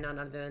played by none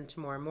other than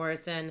Tamora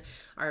Morrison,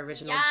 our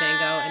original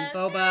Jango and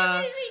Boba. We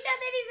know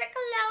that he's a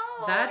clone.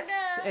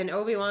 That's and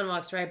Obi-Wan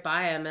walks right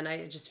by him, and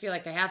I just feel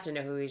like they have to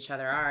know who each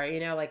other are. You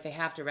know, like they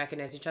have to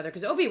recognize each other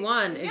because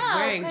Obi-Wan is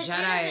wearing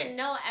Jedi. He doesn't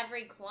know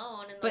every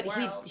clone in the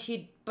world.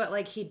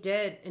 But he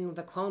did in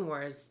the Clone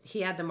Wars.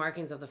 He had the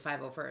markings of the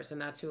 501st,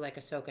 and that's who like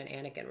Ahsoka and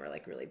Anakin were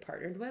like really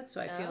partnered with.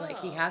 So I feel like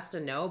he has to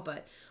know.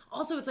 But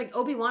also, it's like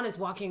Obi-Wan is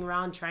walking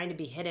around trying to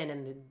be hidden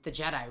in the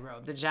Jedi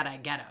robe, the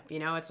Jedi getup. You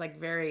know, it's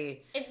like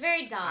it's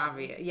very dumb.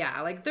 Obvious.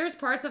 Yeah, like there's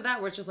parts of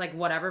that where it's just like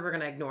whatever, we're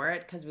gonna ignore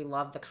it because we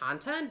love the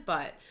content,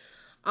 but.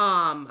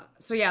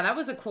 So yeah, that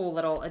was a cool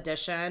little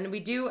addition. We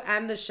do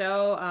end the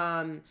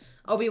show.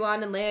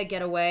 Obi-Wan and Leia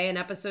get away in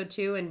episode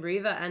 2, and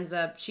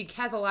Reva she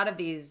has a lot of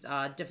these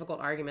difficult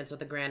arguments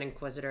with the Grand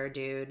Inquisitor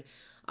dude.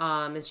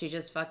 And she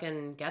just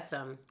fucking gets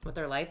him with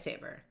her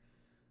lightsaber.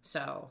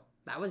 So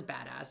that was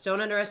badass. Don't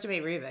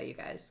underestimate Reva, you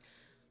guys.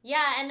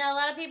 Yeah, and a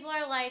lot of people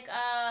are like,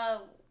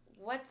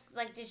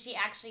 did she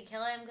actually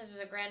kill him? Because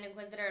there's a Grand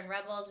Inquisitor in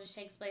Rebels, which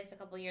takes place a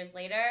couple years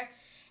later.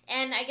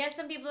 And I guess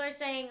some people are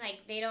saying,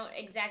 like, they don't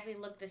exactly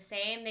look the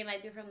same. They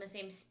might be from the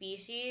same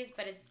species,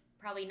 but it's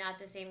probably not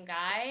the same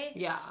guy.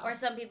 Yeah. Or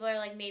some people are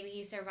like, maybe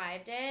he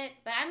survived it.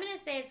 But I'm going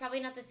to say it's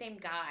probably not the same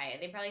guy.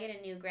 They probably get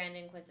a new Grand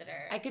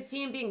Inquisitor. I could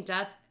see him being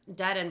dead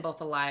and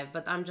both alive,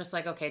 but I'm just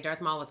like, okay,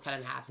 Darth Maul was cut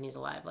in half and he's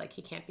alive. Like,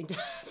 he can't be dead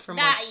from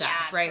one step,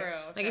 right? True,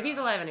 like, if he's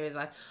alive and he was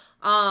alive.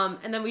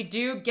 And then we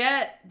do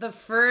get the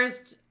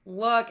first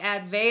look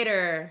at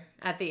Vader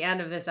at the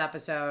end of this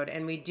episode,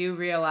 and we do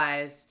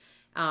realize...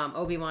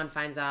 Obi-Wan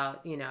finds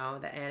out, you know,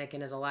 that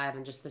Anakin is alive,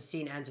 and just the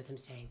scene ends with him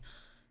saying,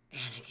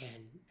 Anakin.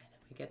 And then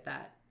we get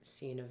that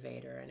scene of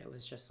Vader, and it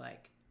was just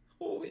like,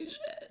 holy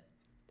shit.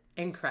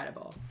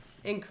 Incredible.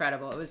 It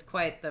was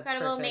quite the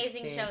incredible, perfect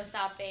amazing scene.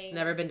 Show-stopping.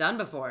 Never been done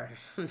before.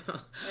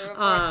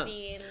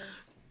 Scene.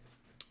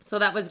 So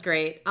that was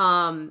great.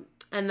 And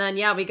then,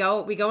 yeah, we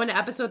go into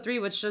episode 3,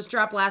 which just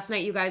dropped last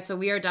night, you guys. So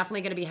we are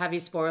definitely going to be heavy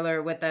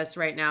spoiler with this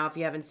right now if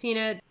you haven't seen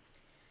it.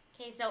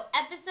 Okay, so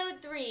episode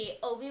 3,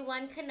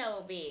 Obi-Wan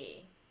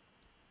Kenobi.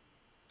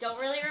 Don't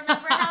really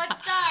remember how it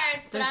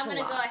starts, but I'm going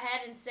to go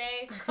ahead and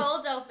say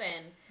cold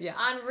open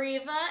on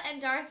Reva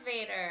and Darth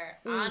Vader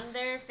on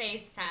their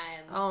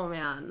FaceTime. Oh,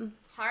 man.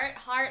 Heart.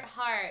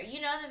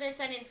 You know that they're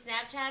sending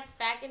Snapchats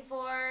back and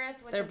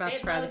forth with their the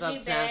best friends on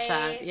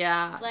Snapchat. Bay.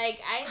 Yeah.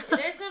 Like,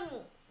 there's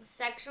some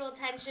sexual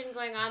tension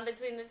going on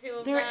between the two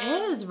of them.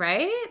 There is,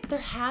 right? There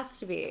has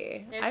to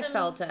be. I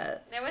felt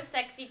it. There was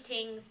sexy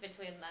tings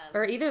between them.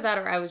 Or either that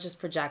or I was just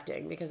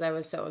projecting because I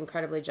was so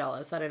incredibly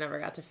jealous that I never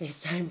got to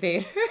FaceTime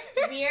Vader.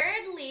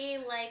 Weirdly,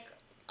 like,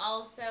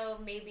 also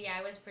maybe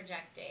I was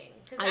projecting.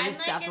 Because I'm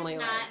like as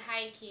not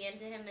high key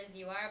into him as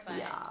you are, but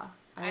yeah,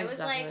 I was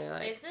like,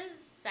 this is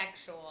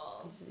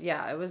sexual.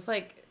 Yeah, it was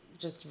like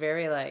just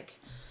very like,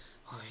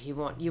 oh, you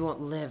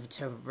won't live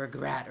to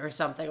regret or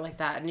something like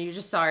that. And you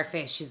just saw her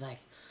face. She's like,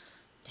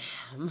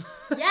 damn.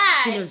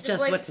 Yeah. He knows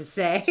just what to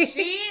say.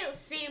 She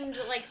seemed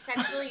like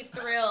sexually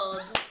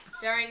thrilled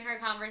during her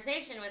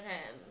conversation with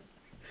him.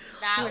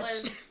 That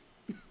was...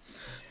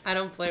 I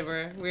don't blame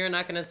her. We are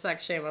not going to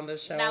sex shame on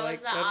this show. That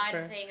was the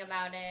odd thing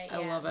about it. Yeah.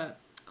 I love it.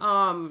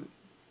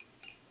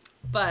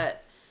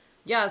 But...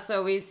 yeah,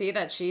 so we see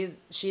that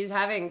she's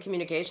having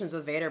communications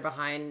with Vader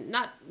behind,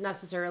 not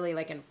necessarily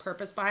like in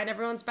purpose behind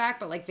everyone's back,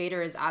 but like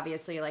Vader is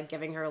obviously like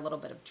giving her a little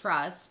bit of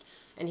trust,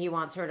 and he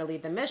wants her to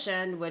lead the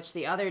mission, which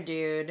the other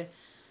dude,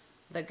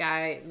 the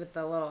guy with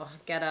the little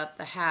getup,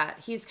 the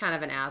hat, he's kind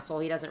of an asshole.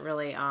 He doesn't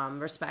really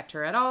respect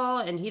her at all,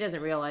 and he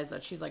doesn't realize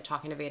that she's like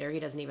talking to Vader. He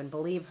doesn't even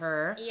believe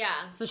her.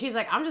 Yeah. So she's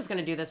like, I'm just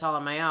gonna do this all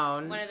on my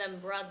own. One of them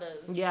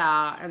brothers.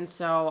 Yeah, and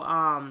so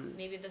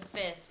maybe the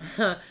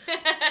 5th.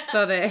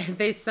 So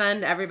they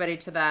send everybody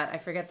to that, I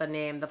forget the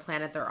name, the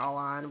planet they're all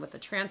on, with the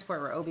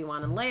transport where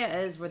Obi-Wan and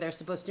Leia is, where they're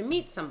supposed to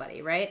meet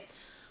somebody, right?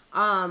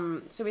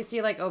 So we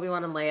see like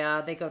Obi-Wan and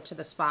Leia, they go to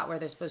the spot where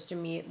they're supposed to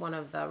meet one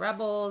of the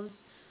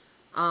rebels.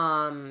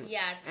 Tala,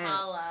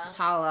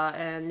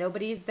 and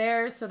nobody's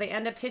there, so they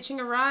end up hitching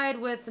a ride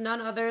with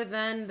none other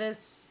than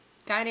this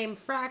guy named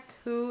Freck,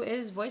 who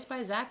is voiced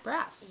by Zach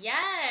Braff.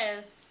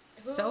 Yes.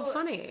 So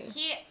funny.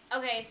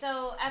 Okay,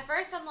 so at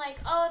first I'm like,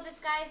 oh, this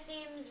guy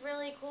seems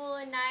really cool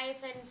and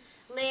nice, and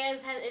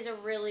Leia's is a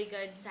really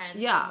good sense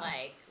of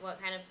like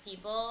what kind of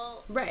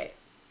people, right?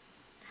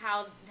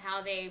 How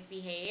they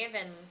behave,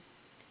 and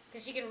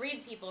because she can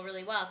read people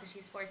really well because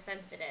she's force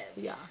sensitive.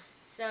 Yeah.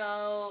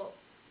 So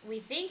we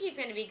think he's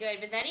gonna be good,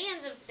 but then he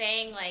ends up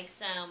saying like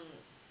some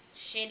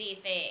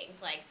shitty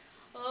things, like,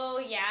 oh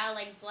yeah,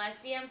 like bless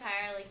the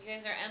Empire, like you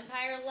guys are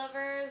Empire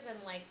lovers, and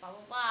like blah blah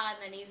blah, and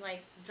then he's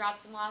like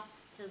drops him off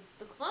to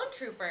the clone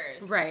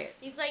troopers. Right.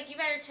 He's like, you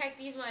better check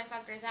these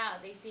motherfuckers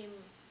out. They seem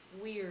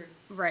weird.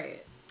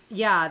 Right.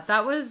 Yeah,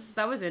 that was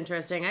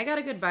interesting. I got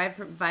a good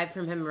vibe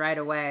from him right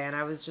away, and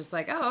I was just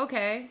like, oh,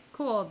 okay,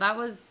 cool. That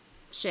was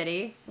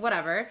shitty.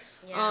 Whatever.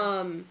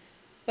 Yeah.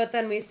 But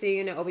then we see,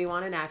 you know,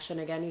 Obi-Wan in action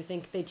again. You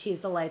think they tease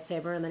the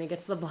lightsaber, and then he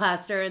gets the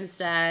blaster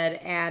instead.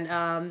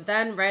 And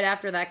then right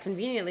after that,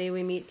 conveniently,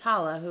 we meet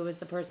Tala, who was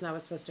the person that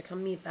was supposed to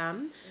come meet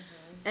them.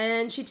 Mm-hmm.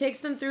 And she takes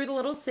them through the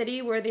little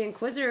city where the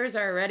Inquisitors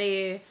are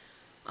already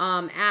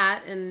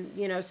at and,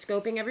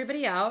 scoping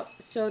everybody out.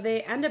 So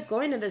they end up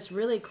going to this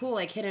really cool,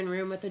 like, hidden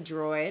room with a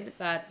droid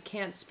that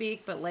can't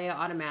speak, but Leia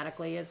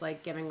automatically is,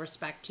 like, giving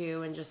respect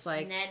to and just,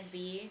 like... Ned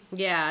B.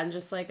 Yeah, and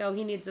just, like, oh,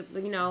 he needs a...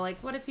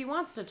 like, what if he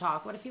wants to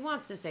talk? What if he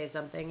wants to say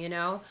something,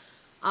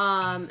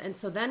 And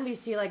so then we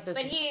see, like, this...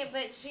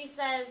 But she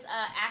says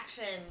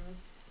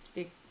actions...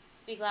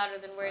 Speak louder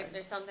than words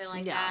or something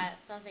like that.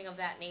 Something of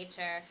that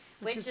nature.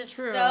 Which is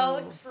true.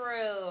 So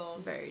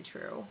true. Very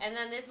true. And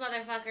then this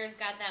motherfucker's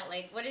got that,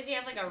 like, what does he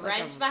have, like a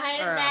wrench behind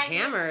his back? back? Or a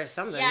hammer or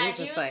something. Yeah, He's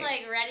he just was,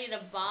 like, ready to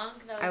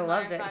bonk those I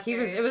loved it.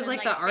 It was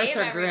like the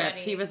Arthur grip.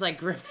 He was, like,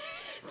 gripping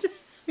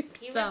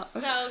He was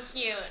so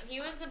cute. He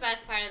was the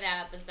best part of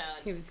that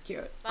episode. He was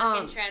cute.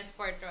 Fucking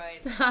transport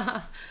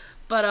droid.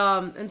 But,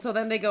 and so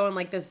then they go in,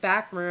 like, this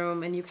back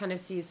room, and you kind of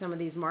see some of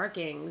these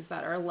markings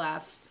that are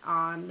left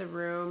on the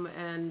room,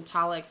 and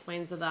Tala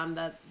explains to them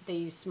that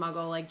they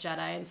smuggle, like,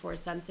 Jedi and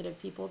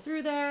Force-sensitive people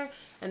through there,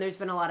 and there's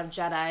been a lot of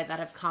Jedi that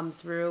have come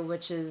through,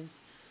 which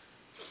is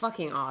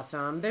fucking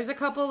awesome. There's a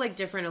couple, like,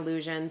 different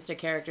allusions to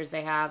characters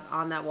they have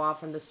on that wall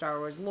from the Star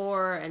Wars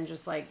lore, and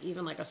just, like,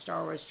 even, like, a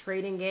Star Wars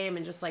trading game,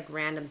 and just, like,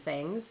 random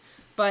things.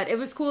 But it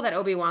was cool that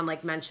Obi-Wan,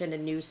 like, mentioned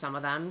and knew some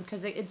of them,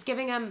 because it's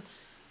giving him...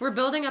 We're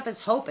building up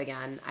his hope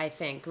again, I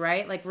think,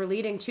 right? Like, we're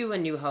leading to a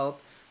new hope.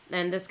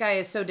 And this guy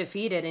is so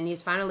defeated, and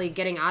he's finally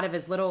getting out of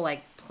his little,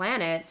 like,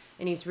 planet,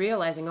 and he's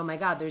realizing, oh my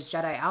God, there's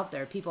Jedi out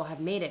there. People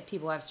have made it.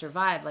 People have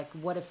survived. Like,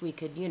 what if we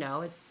could,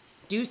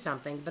 do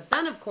something? But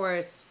then, of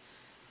course,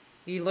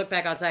 you look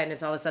back outside, and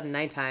it's all of a sudden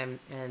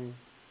nighttime, and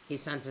he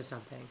senses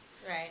something.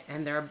 Right.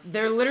 And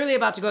they're literally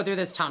about to go through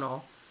this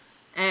tunnel.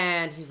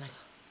 And he's like,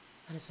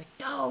 and it's like,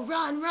 go,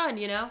 run,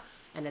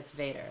 and it's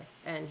Vader.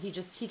 And he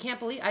can't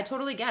believe, I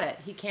totally get it.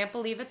 He can't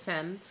believe it's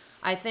him.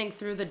 I think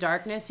through the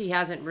darkness, he's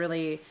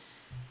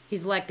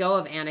let go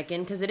of Anakin,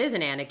 because it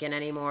isn't Anakin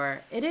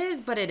anymore. It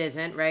is, but it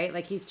isn't, right?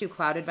 Like, he's too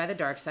clouded by the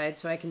dark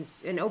side,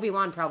 and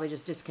Obi-Wan probably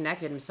just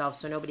disconnected himself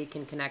so nobody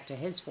can connect to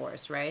his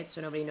Force, right? So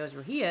nobody knows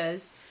where he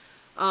is.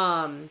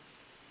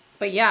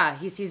 But yeah,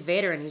 he sees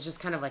Vader, and he's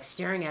just kind of, like,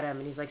 staring at him,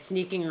 and he's, like,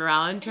 sneaking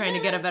around, trying to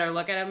get a better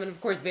look at him. And, of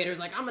course, Vader's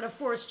like, I'm going to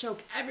Force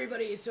choke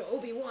everybody so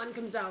Obi-Wan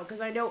comes out, because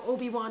I know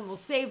Obi-Wan will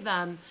save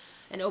them.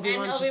 And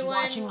Obi-Wan's just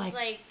watching,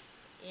 like,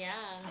 yeah,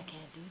 I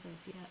can't do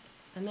this yet.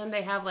 And then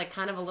they have, like,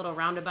 kind of a little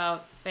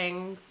roundabout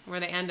thing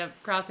where they end up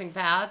crossing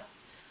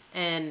paths.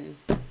 And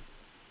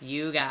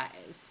you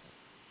guys,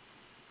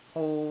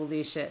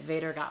 holy shit,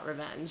 Vader got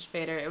revenge.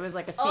 It was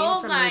like a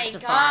scene from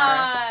Mustafar.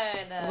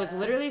 God. It was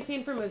literally a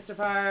scene from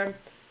Mustafar.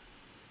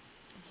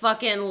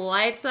 Fucking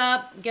lights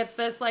up, gets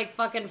this, like,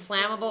 fucking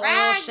flammable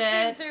oil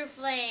shit. Through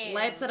flames.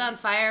 Lights it on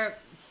fire.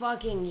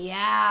 Fucking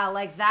yeah.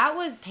 Like, that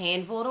was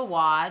painful to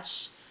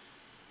watch.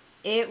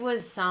 It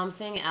was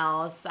something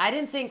else. I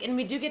didn't think, and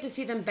we do get to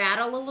see them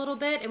battle a little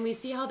bit, and we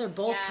see how they're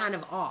both kind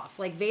of off.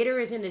 Like, Vader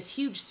is in this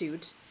huge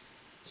suit.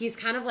 He's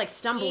kind of, like,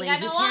 stumbling. He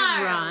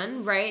can't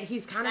run, right?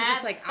 He's kind of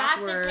just, like,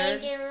 awkward.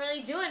 That tank ain't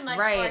really doing much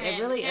for him. Right, it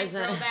really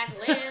isn't. Grow back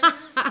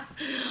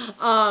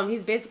limbs.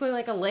 He's basically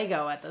like a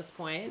Lego at this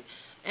point.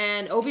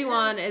 And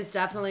Obi-Wan is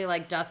definitely,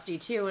 like, dusty,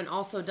 too, and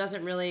also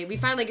doesn't really... We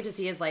finally get to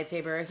see his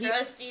lightsaber.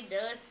 Dusty.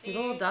 He's a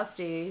little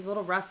dusty. He's a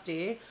little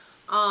rusty.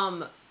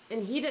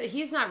 And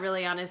he's not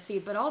really on his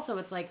feet, but also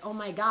it's like, oh,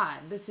 my God,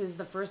 this is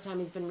the first time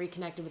he's been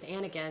reconnected with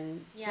Anakin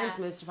since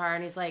Mustafar,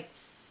 and he's like,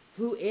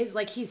 who is...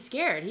 Like, he's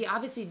scared. He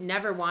obviously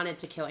never wanted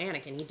to kill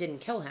Anakin. He didn't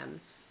kill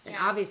him. And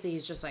obviously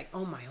he's just like,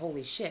 oh, my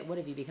holy shit, what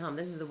have you become?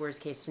 This is the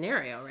worst-case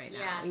scenario right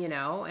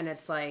now, And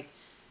it's like,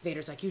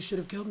 Vader's like, you should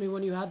have killed me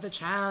when you had the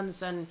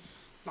chance, and...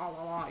 blah,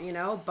 blah,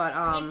 blah, but,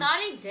 he thought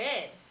he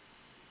did.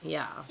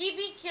 Yeah. He'd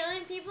be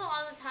killing people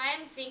all the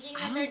time, thinking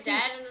that they're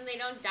dead, and then they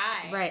don't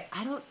die. Right.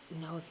 I don't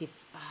know if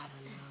I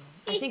don't know.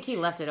 I think he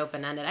left it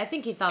open-ended. I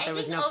think he thought there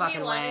was no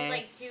fucking way. Obi-Wan is,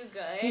 like, too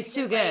good. He's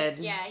too good.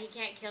 Like, yeah, he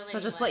can't kill anyone.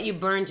 He'll just let you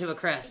burn to a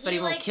crisp, but he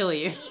won't kill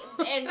you.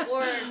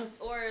 Or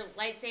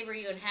lightsaber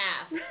you in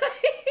half.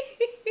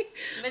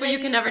 But you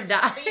can never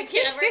die. But you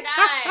can never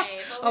die.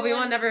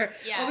 Obi-Wan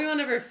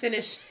never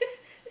finished.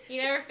 He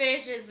never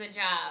finishes the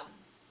job.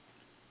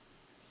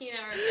 He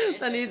never finishes.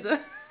 That needs to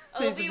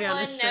be on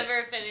a shirt. Obi-Wan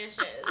never finishes.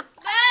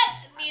 That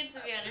needs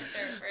to be on a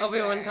shirt for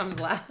Obi-Wan comes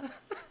last.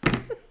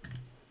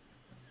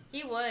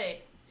 He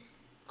would.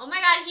 Oh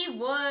my God, he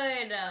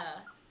would.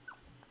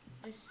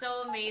 It's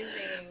so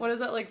amazing. What is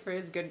that like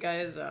phrase? Good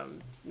guys,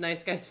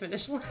 nice guys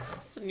finish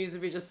last. It needs to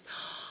be just...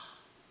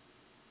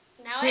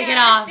 Now Take I it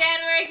off.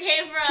 understand where it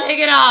came from. Take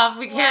it off.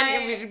 We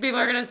can't. People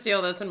are gonna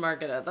steal this and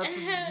market it. That's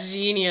a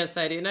genius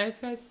idea. Nice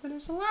guys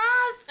finish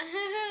last.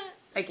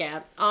 I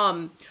can't.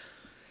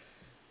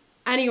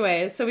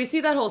 Anyway, so we see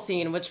that whole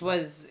scene, which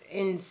was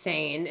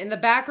insane. In the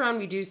background,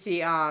 we do see,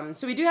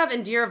 so we do have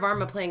Indira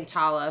Varma playing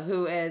Tala,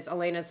 who is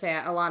Alana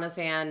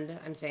Sand,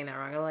 I'm saying that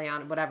wrong,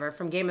 Alana, whatever,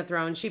 from Game of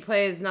Thrones. She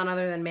plays none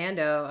other than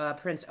Mando,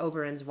 Prince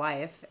Oberyn's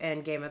wife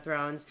in Game of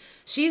Thrones.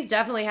 She's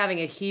definitely having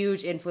a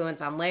huge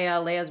influence on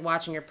Leia. Leia's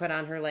watching her put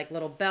on her, like,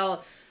 little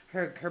belt,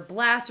 her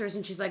blasters,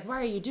 and she's like,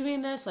 why are you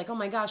doing this? Like, oh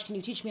my gosh, can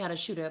you teach me how to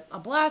shoot a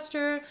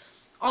blaster?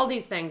 all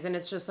these things, and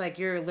it's just like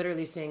you're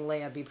literally seeing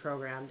Leia be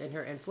programmed in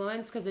her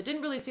influence, because it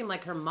didn't really seem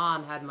like her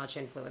mom had much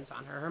influence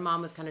on her. Her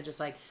mom was kind of just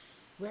like,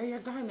 wear your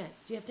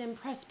garments, you have to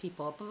impress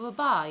people, blah blah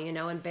blah, you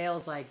know. And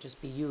Bale's like, just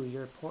be you,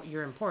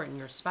 you're important,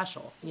 you're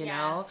special, you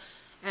know.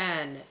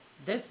 And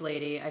this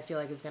lady, I feel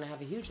like, is going to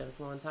have a huge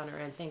influence on her,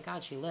 and thank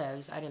God she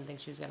lives. I didn't think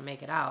she was going to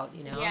make it out,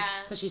 you know,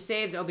 because she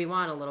saves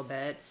Obi-Wan a little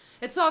bit.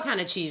 It's all kind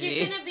of cheesy.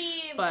 She's gonna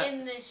be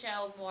in the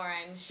show more,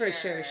 I'm sure.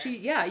 For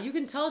sure. You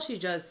can tell she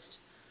just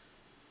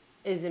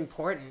is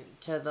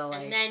important to the,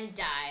 like... And then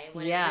die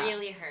when it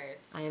really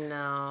hurts. I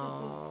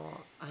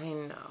know.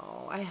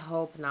 I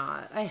hope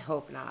not.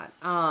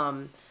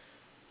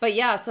 But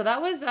yeah, so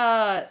that was,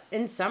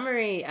 in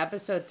summary,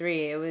 episode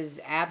 3. It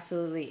was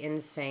absolutely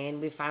insane.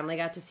 We finally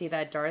got to see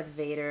that Darth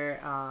Vader,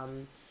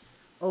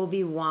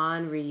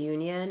 Obi-Wan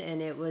reunion,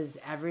 and it was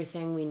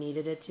everything we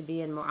needed it to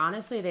be, and more.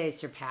 Honestly, they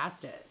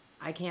surpassed it.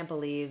 I can't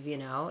believe, you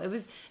know, it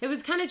was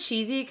kind of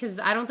cheesy, because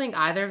I don't think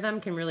either of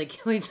them can really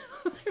kill each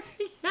other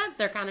yet.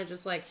 They're kind of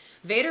just like,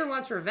 Vader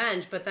wants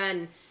revenge, but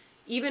then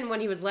even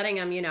when he was letting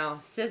him, you know,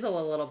 sizzle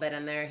a little bit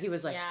in there, he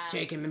was like,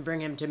 take him and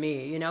bring him to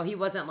me. You know, he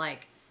wasn't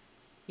like,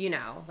 you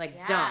know,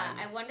 like done.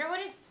 I wonder what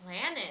his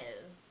plan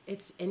is.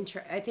 It's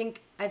I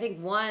think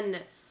one,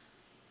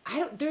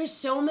 there's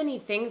so many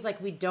things, like,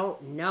 we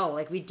don't know.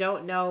 Like, we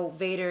don't know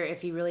Vader,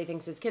 if he really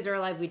thinks his kids are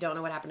alive. We don't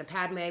know what happened to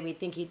Padme. We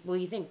think he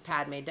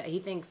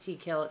thinks he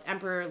killed,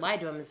 Emperor lied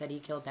to him and said he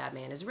killed Padme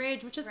in his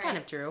rage, which is kind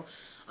of true.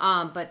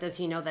 But does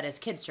he know that his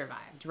kids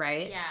survived,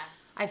 right? Yeah.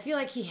 I feel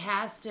like he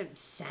has to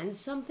sense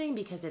something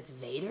because it's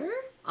Vader.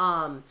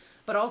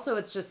 But also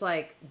it's just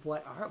like,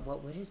 what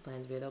would his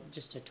plans be, though?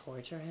 Just to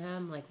torture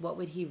him? Like, what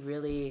would he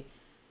really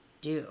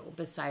do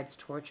besides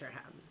torture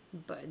him?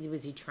 But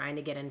was he trying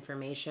to get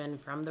information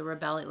from the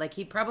rebellion? Like,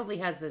 he probably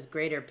has this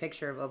greater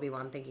picture of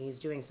Obi-Wan thinking he's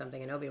doing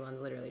something, and Obi-Wan's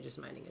literally just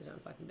minding his own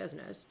fucking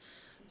business.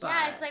 But,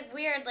 yeah, it's like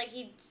weird. Like,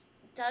 he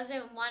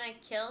doesn't want to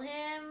kill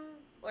him,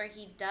 or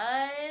he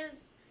does,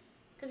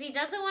 because he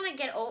doesn't want to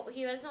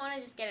he doesn't want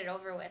to just get it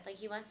over with. Like,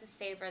 he wants to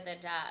savor the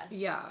death.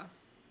 Yeah,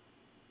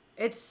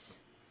 it's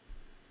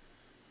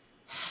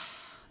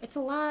a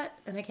lot,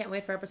 and I can't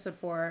wait for episode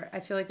 4. I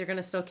feel like they're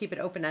gonna still keep it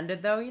open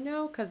ended, though, you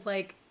know, because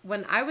like,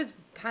 when I was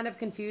kind of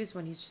confused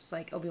when he's just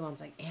like,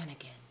 Obi-Wan's like,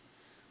 Anakin.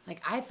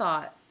 Like, I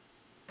thought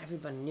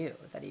everyone knew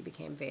that he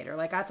became Vader.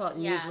 Like, I thought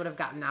news would have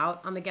gotten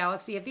out on the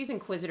galaxy. If these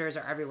Inquisitors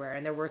are everywhere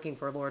and they're working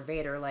for Lord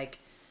Vader, like,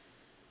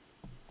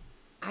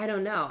 I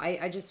don't know.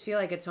 I just feel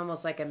like it's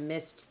almost like a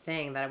missed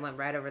thing that went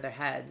right over their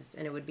heads,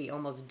 and it would be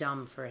almost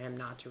dumb for him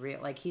not to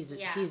like,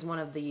 he's one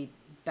of the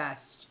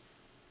best,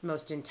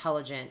 most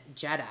intelligent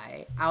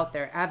Jedi out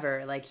there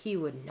ever. Like, he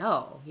would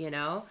know, you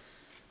know?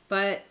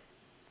 But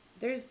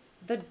there's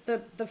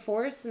the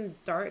Force and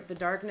the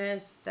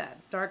darkness, that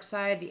dark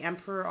side, the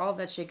Emperor, all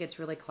that shit gets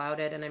really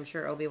clouded, and I'm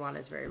sure Obi-Wan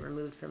is very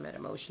removed from it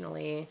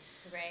emotionally.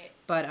 Right.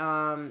 But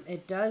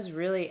it does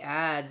really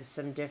add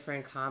some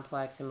different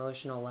complex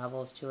emotional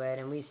levels to it,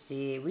 and we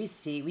see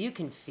you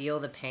can feel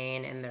the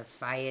pain in their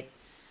fight.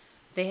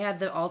 They had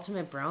the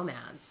ultimate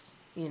bromance,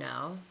 you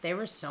know? They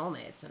were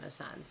soulmates in a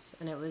sense,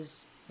 and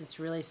it's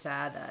really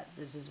sad that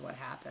this is what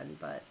happened,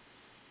 but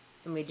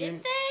Did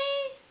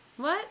they?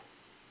 What?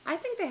 I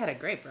think they had a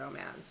great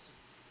bromance.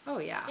 Oh,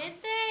 yeah. Did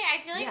they?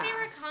 I feel like they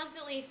were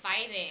constantly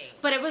fighting.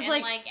 But it was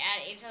like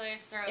at each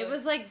other's throats. It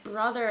was like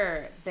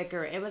brother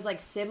bickering. It was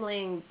like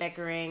sibling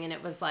bickering, and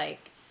it was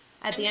like,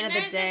 at the end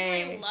of the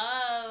day,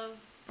 love.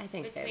 I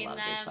think they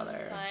loved each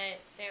other. But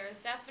there was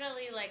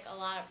definitely like a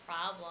lot of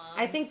problems.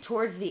 I think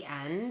towards the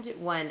end,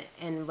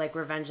 in like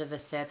Revenge of the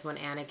Sith, when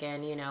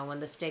Anakin, you know,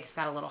 when the stakes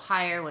got a little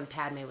higher, when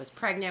Padme was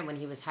pregnant, when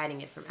he was hiding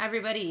it from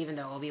everybody, even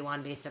though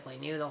Obi-Wan basically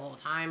knew the whole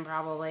time,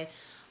 probably.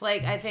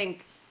 Like, I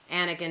think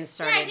Anakin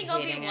started hating him. Yeah,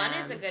 I think Obi-Wan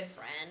is a good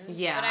friend.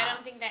 Yeah. But I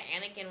don't think that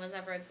Anakin was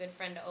ever a good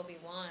friend to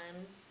Obi-Wan.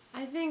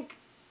 I think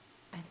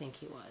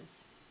he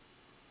was.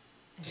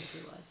 I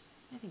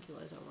think he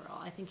was overall.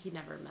 I think he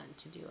never meant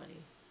to do any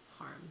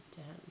harm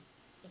to him.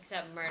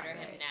 Except murder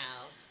him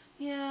now.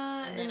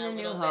 Yeah, and a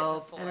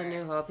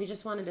new hope. He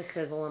just wanted to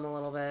sizzle him a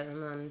little bit,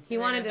 and then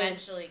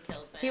eventually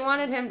kills him. He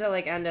wanted him to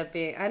like end up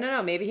being, I don't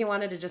know, maybe he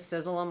wanted to just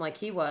sizzle him like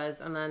he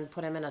was, and then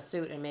put him in a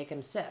suit and make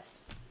him Sith.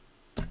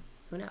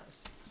 Who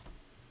knows?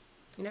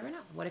 You never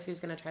know. What if he was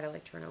gonna try to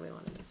like turn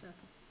Obi-Wan into Sith?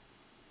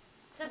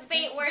 It's a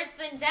fate worse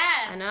than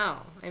death. I know.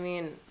 I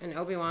mean, and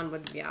Obi-Wan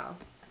would,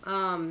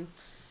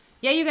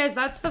 yeah, you guys,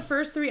 that's the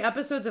first 3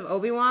 episodes of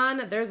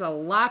Obi-Wan. There's a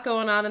lot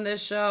going on in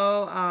this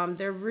show.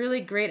 They're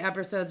really great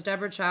episodes.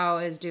 Deborah Chow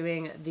is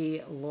doing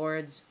the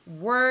Lord's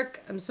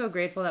work. I'm so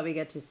grateful that we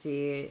get to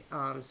see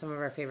some of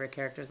our favorite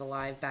characters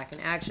alive back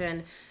in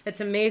action. It's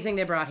amazing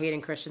they brought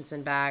Hayden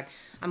Christensen back.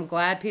 I'm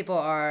glad people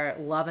are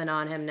loving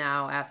on him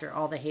now after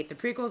all the hate the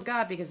prequels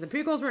got, because the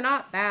prequels were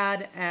not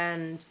bad,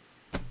 and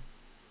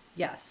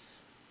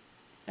yes,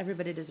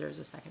 everybody deserves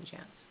a second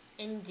chance.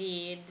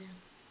 Indeed.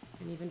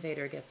 And even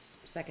Vader gets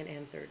second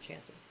and third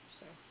chances.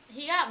 So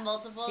he got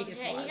multiple. He got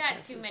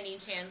chances. too many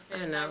chances.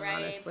 I know,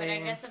 right? honestly. But I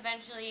guess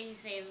eventually he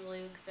saves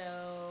Luke.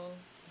 So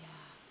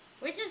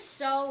Which is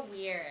so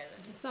weird.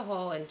 It's a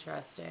whole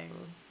interesting.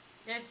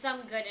 There's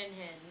some good in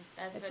him.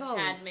 That's It's what all-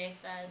 Padme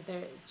said.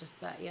 They're just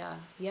that, yeah.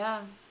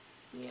 I'm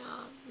Just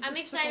took a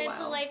excited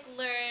to while. like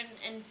learn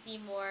and see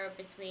more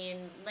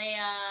between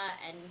Leia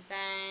and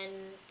Ben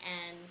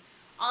and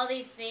all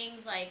these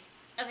things. Like,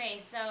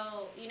 okay,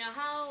 so you know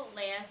how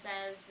Leia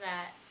says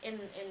that in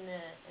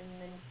the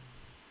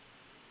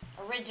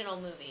original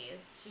movies,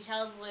 she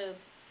tells Luke,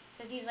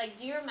 because he's like,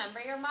 "Do you remember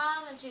your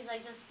mom?" And she's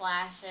like, "Just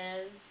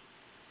flashes."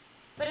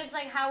 But it's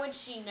like, how would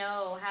she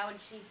know? How would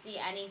she see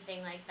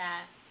anything like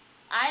that?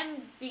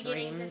 I'm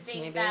beginning Dreams, to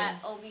think maybe? that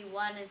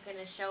Obi-Wan is going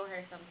to show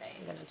her something.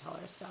 I'm gonna tell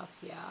her stuff,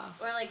 yeah.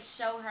 Or, like,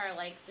 show her,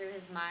 like, through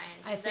his mind.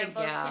 I Because they're think,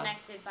 both yeah.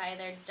 connected by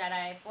their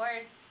Jedi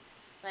Force.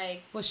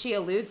 Like, Well, she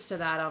alludes to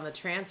that on the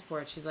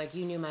transport. She's like,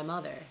 "You knew my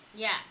mother."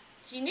 yeah.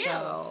 She knew.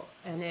 So,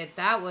 and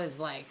that was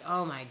like,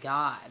 oh my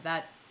God,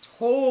 that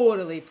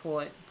totally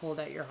pulled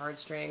at your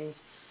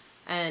heartstrings.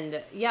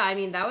 And yeah, I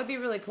mean, that would be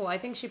really cool. I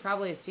think she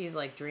probably sees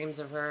like dreams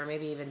of her,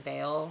 maybe even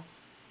Bale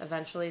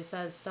eventually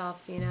says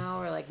stuff,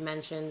 or like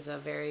mentions a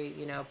very,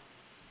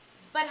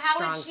 But how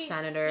strong would she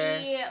senator.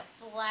 see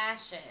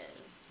flashes?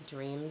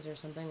 dreams or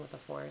something with the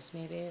Force,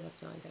 maybe. That's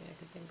the only thing I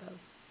could think of.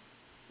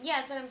 Yeah,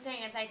 that's what I'm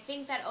saying. Is I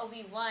think that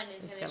Obi-Wan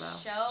is It's going to gonna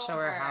show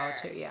her how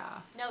to,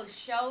 yeah. No,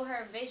 show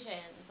her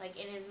visions, like,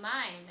 in his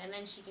mind. And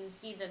then she can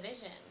see the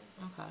visions.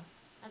 Okay.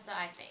 That's what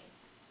I think.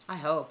 I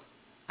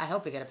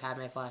hope we get a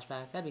Padme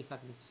flashback. That'd be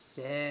fucking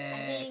sick.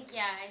 I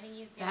think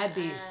he's gonna... That'd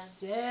be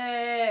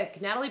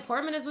sick. Natalie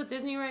Portman is with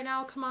Disney right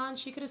now. Come on,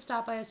 she could have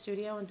stopped by a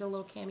studio and did a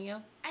little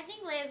cameo. I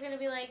think Leia's gonna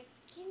be like,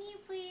 can you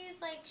please,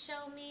 like,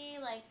 show me,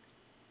 like,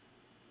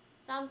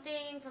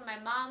 something from my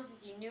mom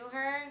since you knew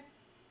her?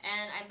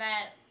 And I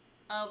bet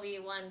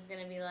Obi-Wan's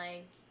gonna be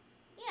like,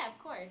 yeah, of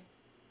course.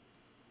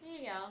 Here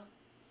you go.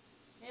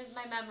 Here's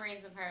my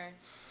memories of her.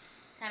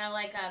 Kind of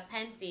like a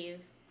pensive.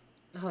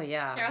 Oh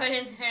yeah. Throw it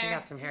in there. We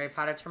got some Harry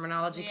Potter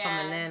terminology Yeah.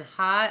 coming in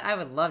hot. I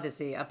would love to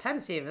see a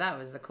pensieve. That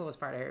was the coolest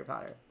part of Harry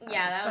Potter.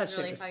 Yeah, that was shit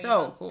really fucking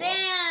so cool.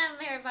 Damn,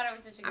 Harry Potter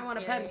was such a good I want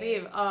a series.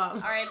 pensieve.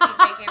 R.I.P.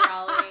 J.K.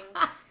 Rowling.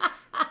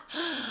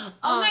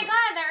 Oh my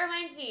god, that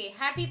reminds me.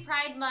 Happy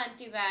Pride Month,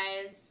 you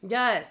guys.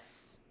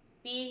 Yes.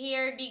 Be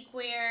here, be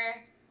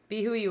queer,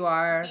 Be who you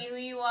are. be who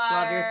you are.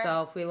 Love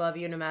yourself. We love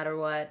you no matter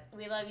what.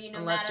 We love you no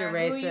Unless matter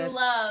you're who you racist.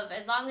 love.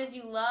 As long as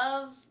you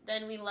love,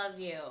 then we love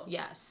you.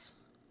 Yes.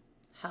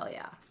 Hell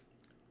yeah.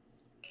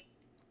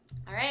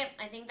 All right,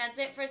 I think that's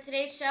it for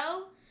today's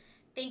show.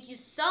 Thank you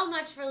so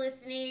much for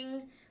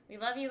listening. We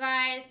love you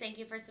guys. Thank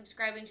you for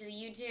subscribing to the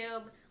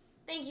YouTube.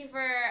 Thank you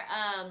for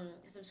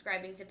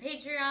subscribing to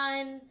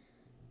Patreon.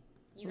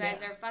 You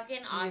guys are fucking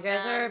awesome. You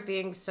guys are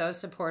being so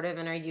supportive,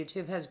 and our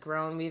YouTube has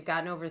grown. We've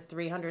gotten over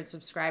 300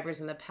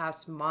 subscribers in the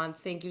past month.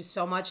 Thank you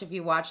so much if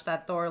you watched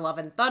that Thor Love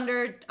and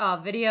Thunder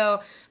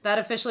video. That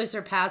officially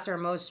surpassed our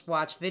most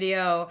watched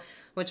video,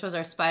 which was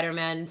our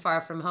Spider-Man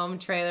Far From Home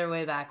trailer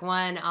way back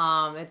when.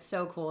 It's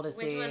so cool to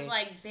see. Which was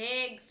like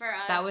big for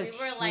us. That was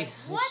we were like,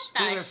 huge. what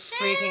the We were shit?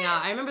 freaking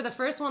out. I remember the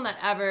first one that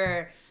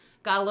ever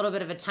got a little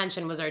bit of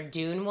attention was our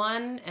Dune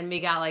one, and we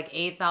got like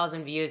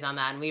 8,000 views on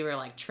that, and we were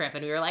like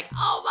tripping. We were like,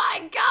 oh my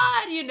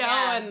God,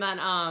 Yeah. and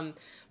then,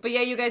 but yeah,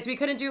 you guys, we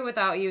couldn't do it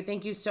without you.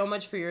 Thank you so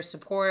much for your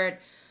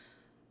support.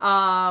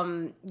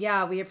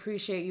 Yeah, we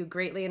appreciate you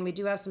greatly, and we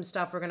do have some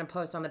stuff we're going to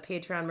post on the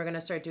Patreon. We're going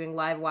to start doing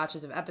live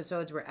watches of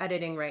episodes. We're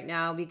editing right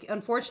now. We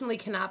unfortunately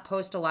cannot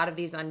post a lot of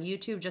these on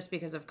YouTube just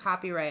because of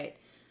copyright,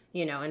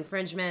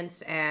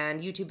 infringements,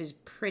 and YouTube is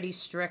pretty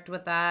strict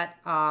with that.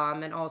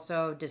 And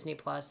also Disney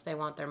Plus, they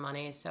want their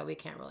money, so we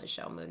can't really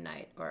show Moon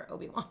Knight or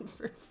Obi-Wan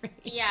for free.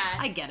 Yeah.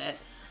 I get it.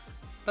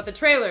 But the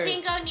trailers.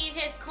 Kingo need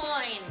his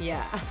coin.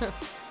 Yeah.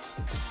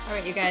 All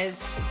right, you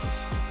guys.